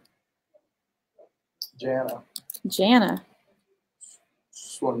 What? Jana. Jana.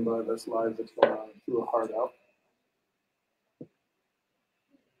 Swung by this live that's going on and threw a heart out.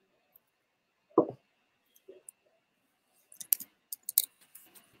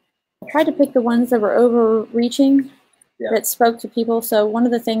 I tried to pick the ones that were overreaching, Yeah. that spoke to people. So one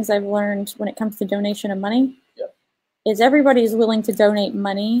of the things I've learned when it comes to donation of money, Yeah. is everybody's willing to donate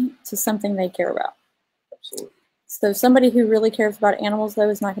money to something they care about. Absolutely. So somebody who really cares about animals, though,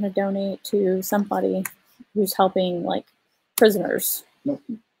 is not going to donate to somebody who's helping, like, prisoners. Nope.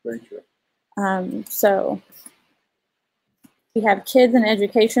 Very true. So we have kids and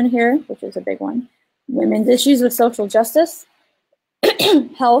education here, which is a big one. Women's issues with social justice.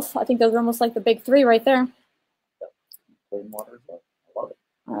 Health. I think those are almost like the big three right there. Clean water, I love it.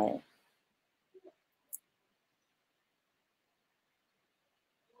 All right.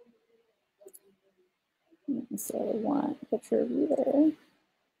 So I want a picture of you there.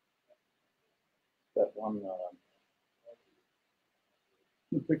 That one,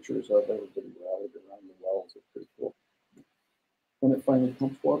 the pictures of everybody rallied around the wells are pretty cool. When it finally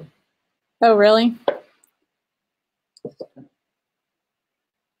pumps water. Oh, really?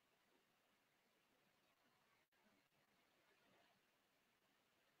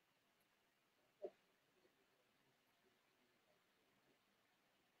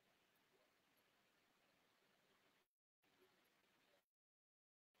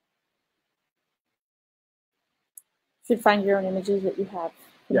 You should find your own images that you have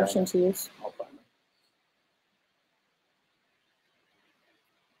permission to use. I'll find them.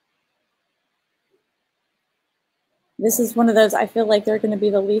 This is one of those, I feel like they're going to be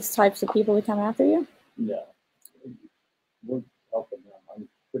the least types of people to come after you. Yeah. We're helping them. I'm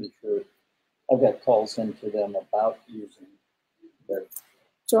pretty sure. I've got calls into them about using their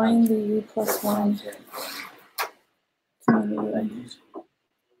Join the U+1 community. things.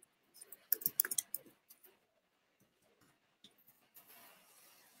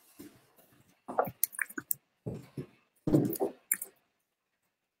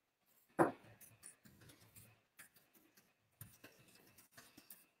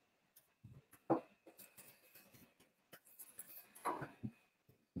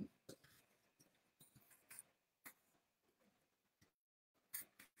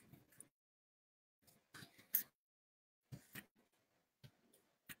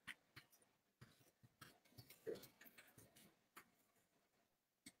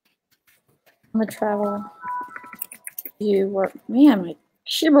 I'm gonna travel. You were, man, my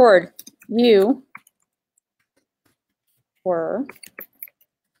keyboard. You were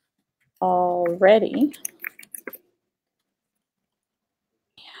already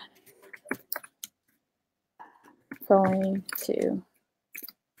going to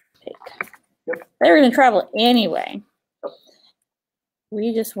take. Yep. They were going to travel anyway. Yep.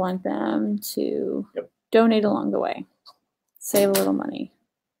 We just want them to donate along the way, save a little money.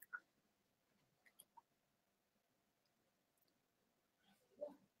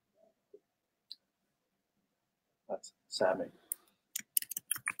 That's Sammy.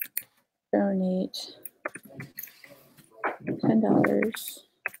 Donate $10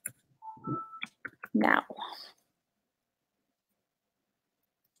 now.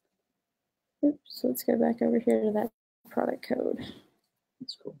 Oops, let's go back over here to that product code.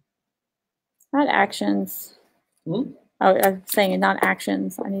 That's cool. Not actions. Hmm? Oh, I'm saying not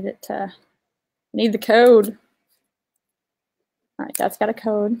actions. I need it to, I need the code. All right, that's got a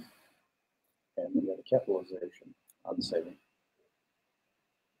code. And we got a capitalization on the saving.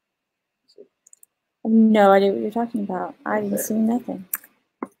 I have no idea what you're talking about. I didn't see nothing.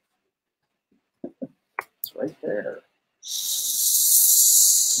 It's right there.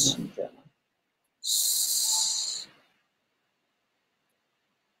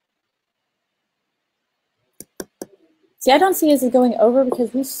 See, I don't see us going over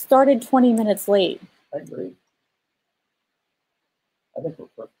because we started 20 minutes late. I agree. I think we're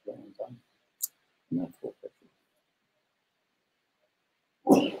perfectly on time. Not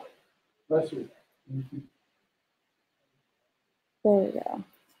 4:50. Bless you. There we go.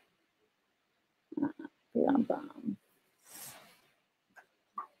 Bum, bum.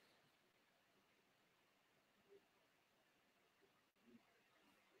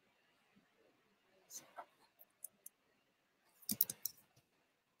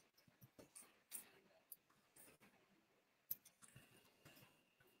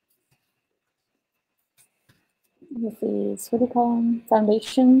 With these, what do you call them?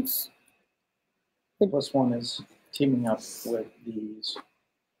 Foundations? Plus one is teaming up with these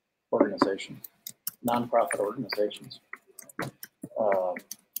organizations, nonprofit organizations. What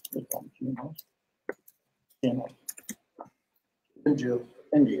do you call them? GMOs?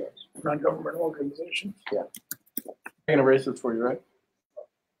 NGOs. Non-government organizations. Yeah. I'm going to erase this for you, right?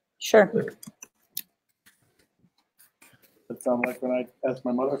 Sure. It sounded like when I asked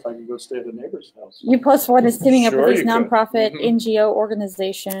my mother if I could go stay at a neighbor's house. U+1 is teaming up Sure with these you could. nonprofit Mhm. NGO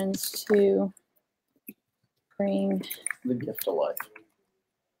organizations to bring The gift to life.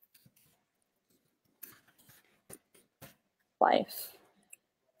 life.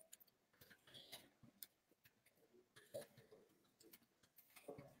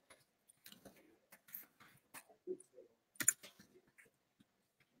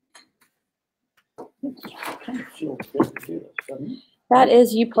 It kind of feels good to do this, doesn't it? That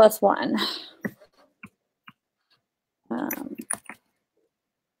is U+1.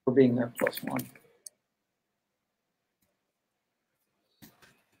 For being their plus one.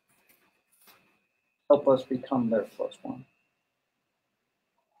 Help us become their plus one.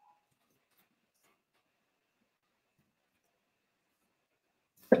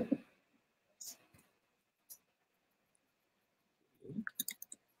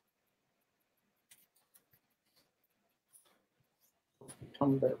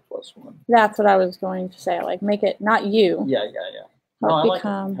 Become their plus one. That's what I was going to say. Like, make it not you. Yeah. No, I Help like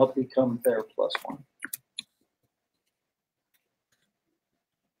become. it. Help become their plus one.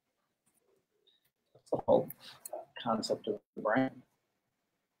 That's the whole concept of the brand.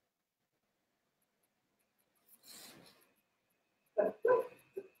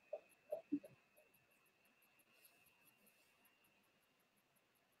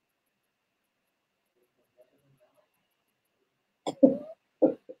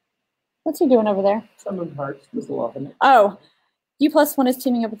 What's he doing over there? Sending hearts with love in it. Oh, U+1 is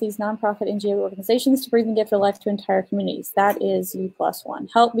teaming up with these nonprofit NGO organizations to bring the gift of life to entire communities. That is U+1.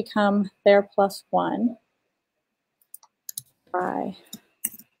 Help become their plus one by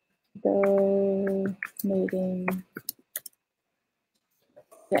donating.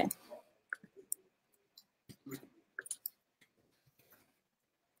 Okay.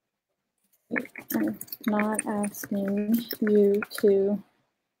 I'm not asking you to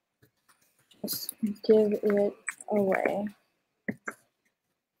just give it away.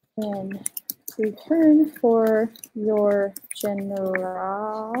 In return for your generosity.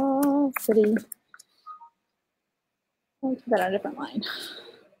 I'll put that on a different line.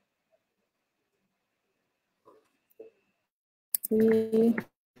 We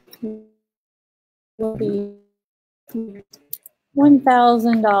will be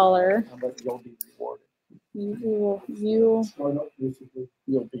 $1,000. How about you'll be rewarded? You'll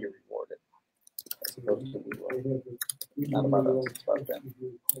You'll be rewarded. As opposed to we will. Not about us, it's about them.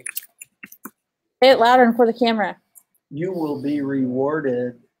 say it louder and for the camera. You will be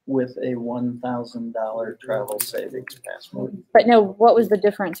rewarded with a $1,000 travel savings passport. But no, what was the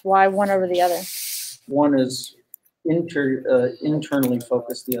difference? Why one over the other? One is internally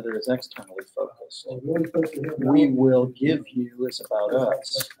focused, the other is externally focused. We will give you is about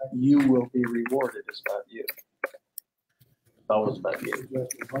us. You will be rewarded is about you. It's always about you.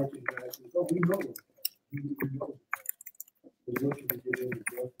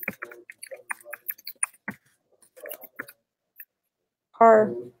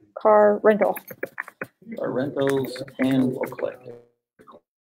 Car rental. Our rentals and we'll collect it.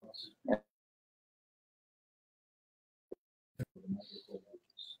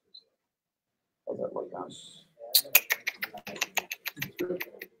 How's that look on?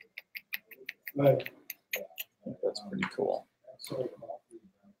 I think that's pretty cool.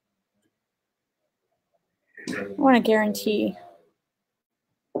 I want to guarantee.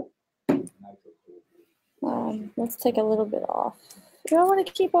 Let's take a little bit off. Do I want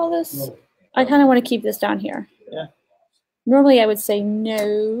to keep all this? I kind of want to keep this down here. Yeah. Normally I would say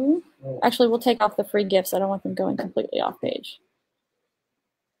no. Actually, we'll take off the free gifts. I don't want them going completely off page.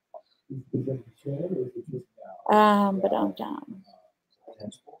 But I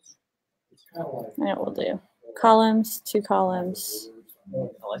know what we'll do. Columns, 2 columns.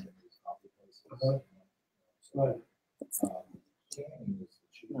 Right.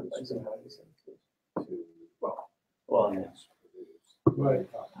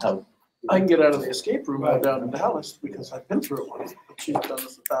 I can get out of the escape room out down in Dallas because I've been through it once. She's done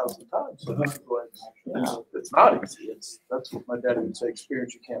this 1,000 times. So it's not easy. That's what my daddy would say: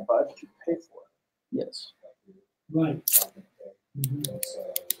 experience you can't buy, but you pay for it. Yes. Right.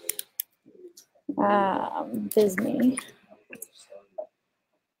 Disney.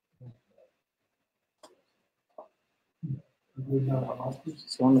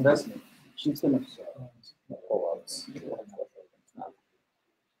 It's one of the best. She's gonna pull out.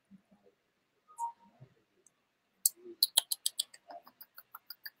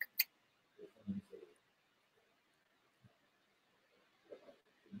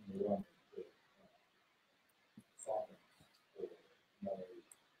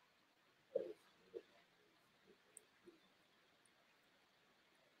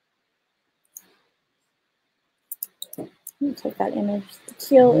 Take that image. The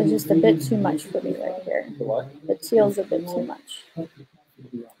teal is just a bit too much for me right here. The teal is a bit too much. On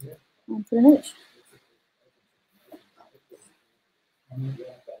to an image.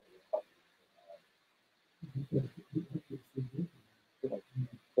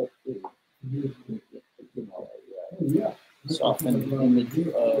 Soften the image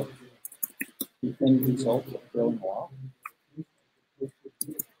of the end result of growing wall.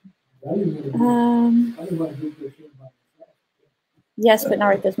 Yes, but not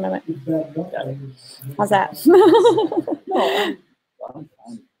right this moment. How's that? No, I'm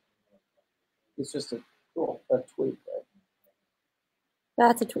fine. It's just a tweak, right?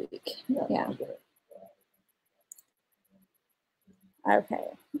 That's a tweak. Yeah. Okay.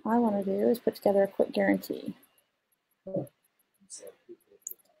 All I want to do is put together a quick guarantee. We're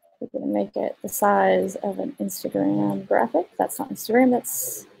going to make it the size of an Instagram graphic. That's not Instagram,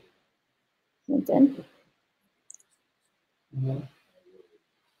 that's LinkedIn.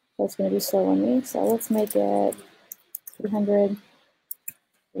 So it's going to be slow on me. So let's make it 300,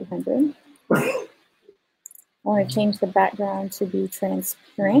 300. I want to change the background to be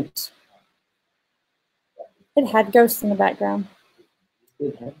transparent. It had ghosts in the background.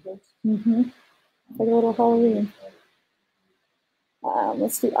 Mm-hmm. Like a little Halloween.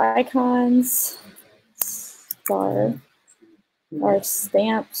 Let's do icons, star, or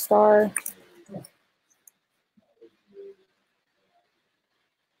stamp, star.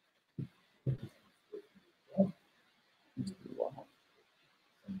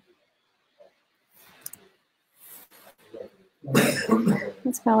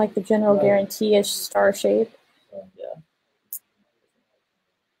 It's kind of like the general guarantee-ish star shape.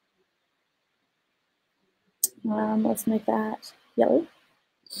 Let's make that yellow.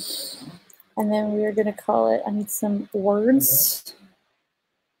 And then we are going to call it, I need some words.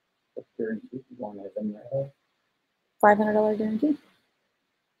 $500 guarantee.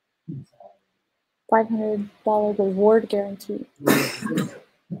 $500 reward guarantee. Does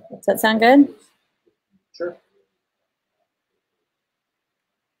that sound good? Sure.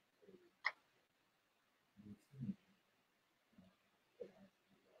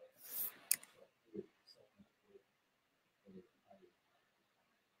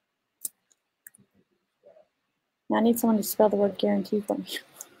 Now I need someone to spell the word guarantee for me.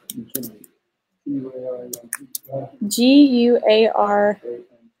 G-U-A-R-A-N-T.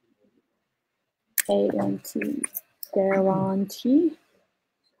 Guarantee.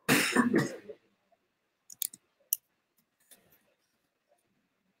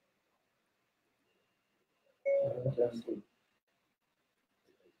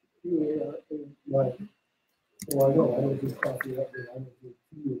 Right. Well, I know just copy that, but I don't do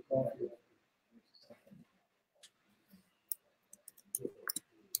you copy it.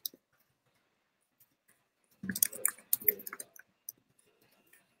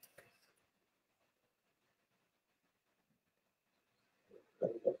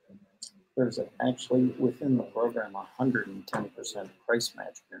 There's actually within the program 110% price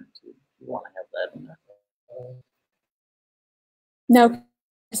match guarantee. You want to have that in there. No,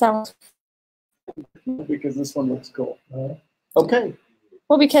 Because this one looks cool. Okay.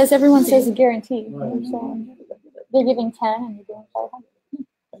 well, because everyone says a guarantee. So they're giving 10 and you're doing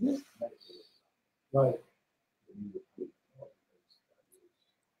 500. Right.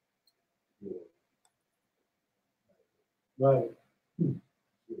 Right.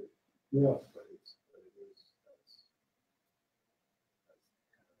 Yeah.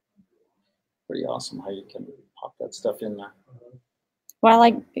 Pretty awesome how you can pop that stuff in there. Well, I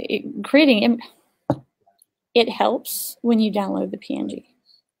like creating it helps when you download the PNG.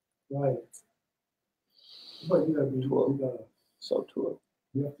 Right. But you gotta be, Tool. you gotta, So to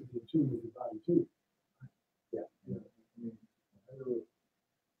you have to be tuned with your body too. Yeah.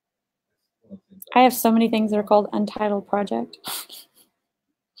 I have so many things that are called Untitled Project.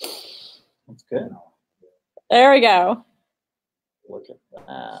 that's good. There we go. Look at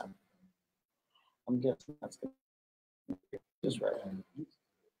that. I'm guessing that's good. Just right.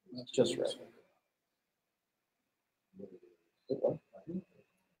 That's just right.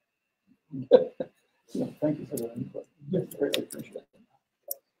 Yeah, thank you for the input. Greatly appreciate it.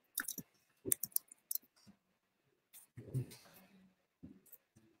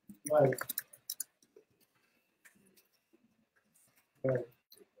 Right. Right.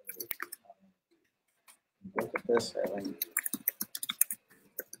 Look at this having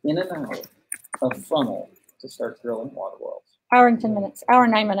in and out a funnel to start drilling water wells. Hour and 10 minutes. Hour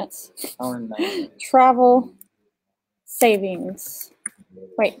and 9 minutes. Hour and 9 minutes. Travel savings.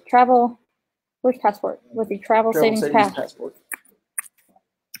 Wait, travel. Where's passport? With the travel savings pass. passport.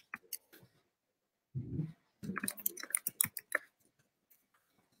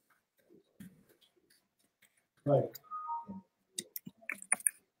 Right.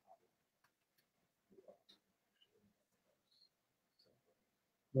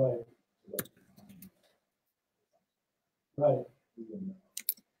 Right. Right.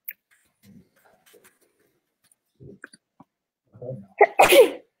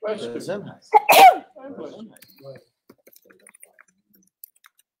 Question. Right.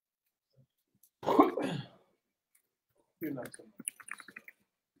 You're not so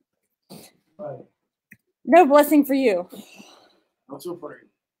much. Right. No blessing for you. Not so funny.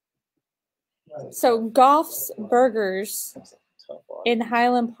 Right. So Goff's Burgers That's a tough one. in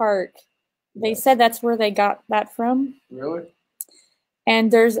Highland Park, they said that's where they got that from. Really?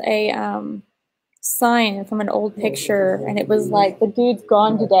 And there's a sign from an old picture, and it was like, the dude's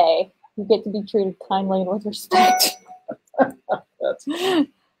gone today. You get to be treated kindly and with respect. That's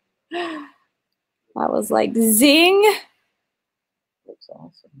I was like, zing. looks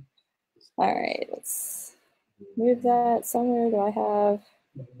awesome. All right, let's move that somewhere. Do I have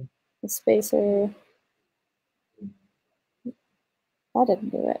a spacer? That didn't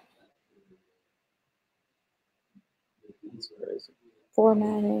do it. That's crazy.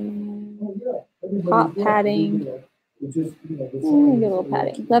 Formatting. Oh, yeah. Everybody- Top yeah, padding. yeah. It's just, you know, the Get a little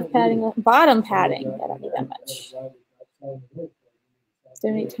padding. Left padding, bottom padding. I don't need that much.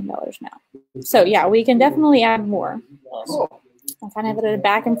 Donate $10 now. So yeah, we can definitely add more. Awesome. Cool. I kind of have it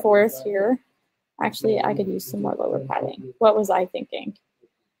back and forth here. Actually, I could use some more lower padding. What was I thinking?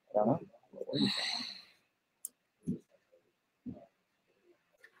 I don't know. What were you thinking?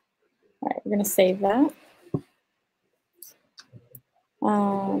 All right, we're gonna save that.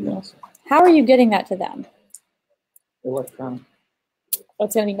 Yes. How are you getting that to them? Electronic. Oh,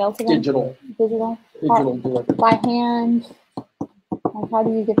 it's gonna be mailed to them? Digital. Digital? Digital delivery. By hand? Like, how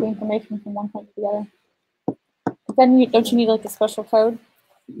do you get the information from one point to the other? Then don't you need like a special code?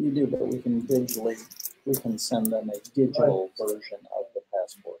 You do, but we can send them a digital version of the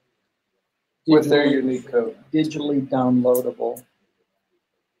passport. With their unique code. Digitally downloadable.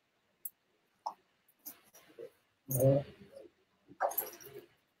 Digitally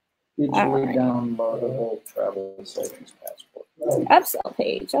Alright. downloadable travel savings passport. Upsell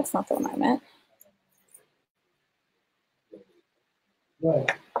page. That's not the one I meant. Right.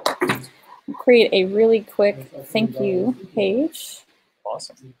 Create a really quick thank you page.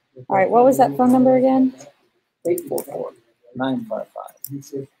 Awesome. All right, what was that phone number again?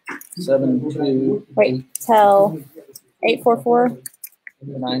 844-955-72. Wait, tell 844.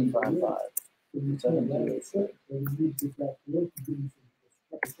 955. 72.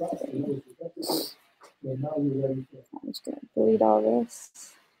 I'm just gonna delete all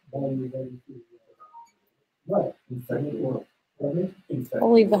this. Right.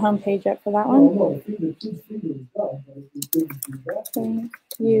 We'll leave the home page up for that one. Thank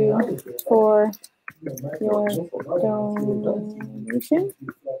you for your donation.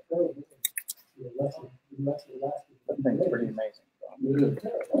 That thing's pretty amazing.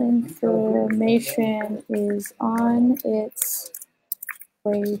 Information is on its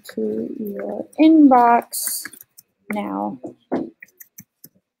way to your inbox now.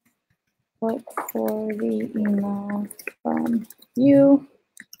 Look for the email from you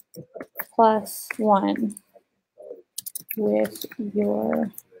 +1 with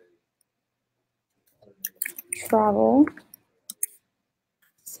your travel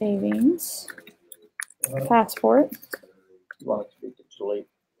savings passport. You want it to be digitally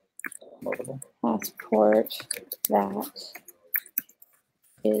downloadable. Passport that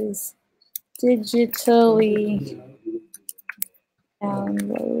is digitally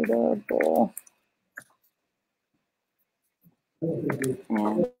downloadable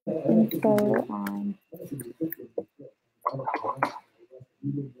and info on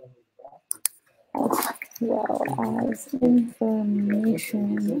as well as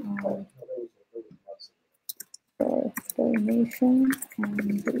information on the donation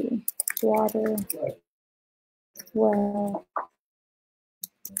and the water well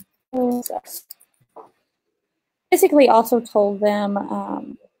process. Basically also told them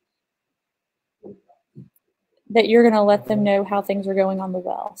that you're going to let them know how things are going on the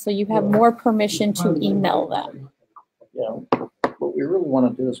well. So you have more permission to email them. Yeah. What we really want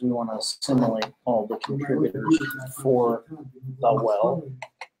to do is we want to assimilate all the contributors for the well.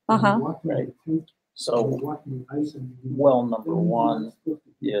 Uh-huh. Right. So well number 1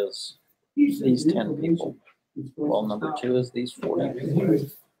 is these 10 people. Well number 2 is these 40 people.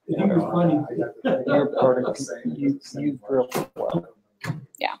 You're part of you drilled the well.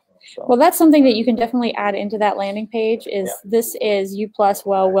 Yeah. So, Well, that's something that you can definitely add into that landing page is this is U plus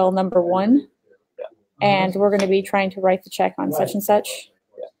well number 1. And we're going to be trying to write the check on such and such.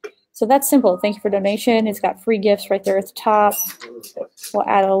 So that's simple. Thank you for donation. It's got free gifts right there at the top. We'll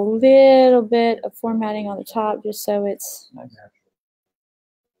add a little bit of formatting on the top just so it's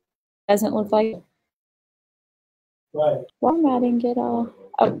doesn't look like formatting get all.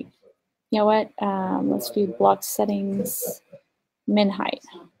 Oh, you know what? Let's do block settings, min height,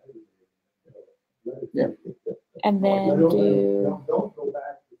 and then do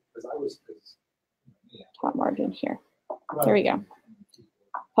top margin here. There we go.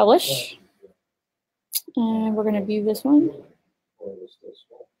 Publish. And we're going to view this one.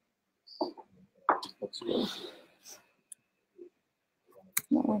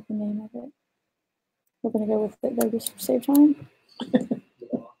 Not like the name of it. We're going to go with it though just for save time.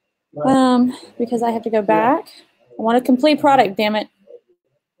 Because I have to go back. I want a complete product, damn it.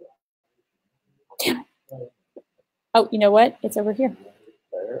 Damn it. Oh, you know what? It's over here.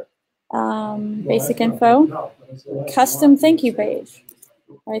 Basic info. Custom thank you page.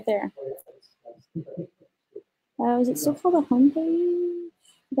 Right there. Is it still called a home page?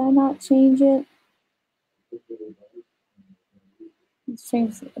 Did I not change it? Let's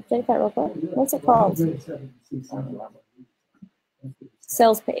update that real quick. What's it called?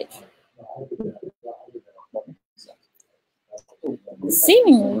 Sales page.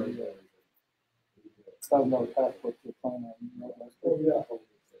 Seemingly.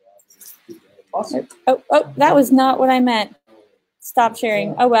 Oh, that was not what I meant. Stop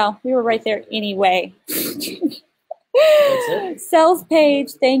sharing. Oh, well, we were right there anyway. Sales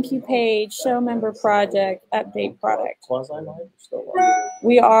page, thank you page, show member project, update product.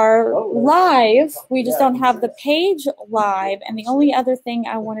 We are live. We just don't have the page live. And the only other thing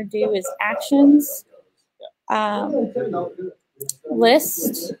I want to do is actions,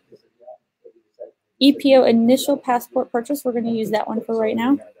 list, EPO initial passport purchase. We're going to use that one for right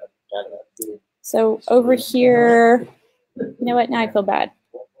now. So over here, you know what? Now I feel bad.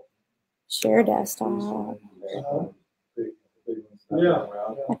 Share desktop.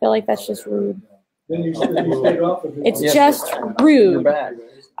 I feel like that's just rude. It's just rude.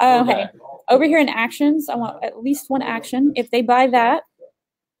 Okay. Over here in actions, I want at least one action. If they buy that,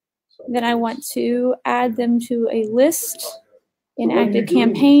 then I want to add them to a list in active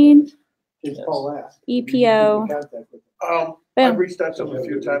campaign, EPO. I've reached out to them a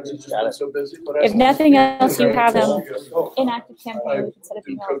few times. It's just been so busy. But if nothing else, you have them in active campaign instead of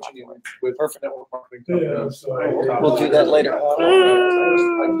email. With network marketing companies. We'll do that later.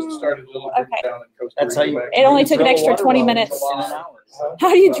 I just started a little bit down in Costa Rica. That's how you. It only took an extra 20 minutes. How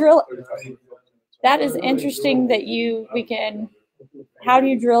do you drill? That is interesting that we can. How do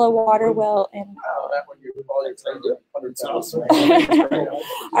you drill a water well in?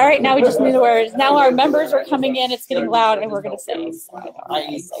 All right, now we just need the words. Now our members are coming in. It's getting loud, and we're going to say. So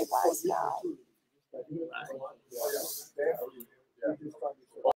I say,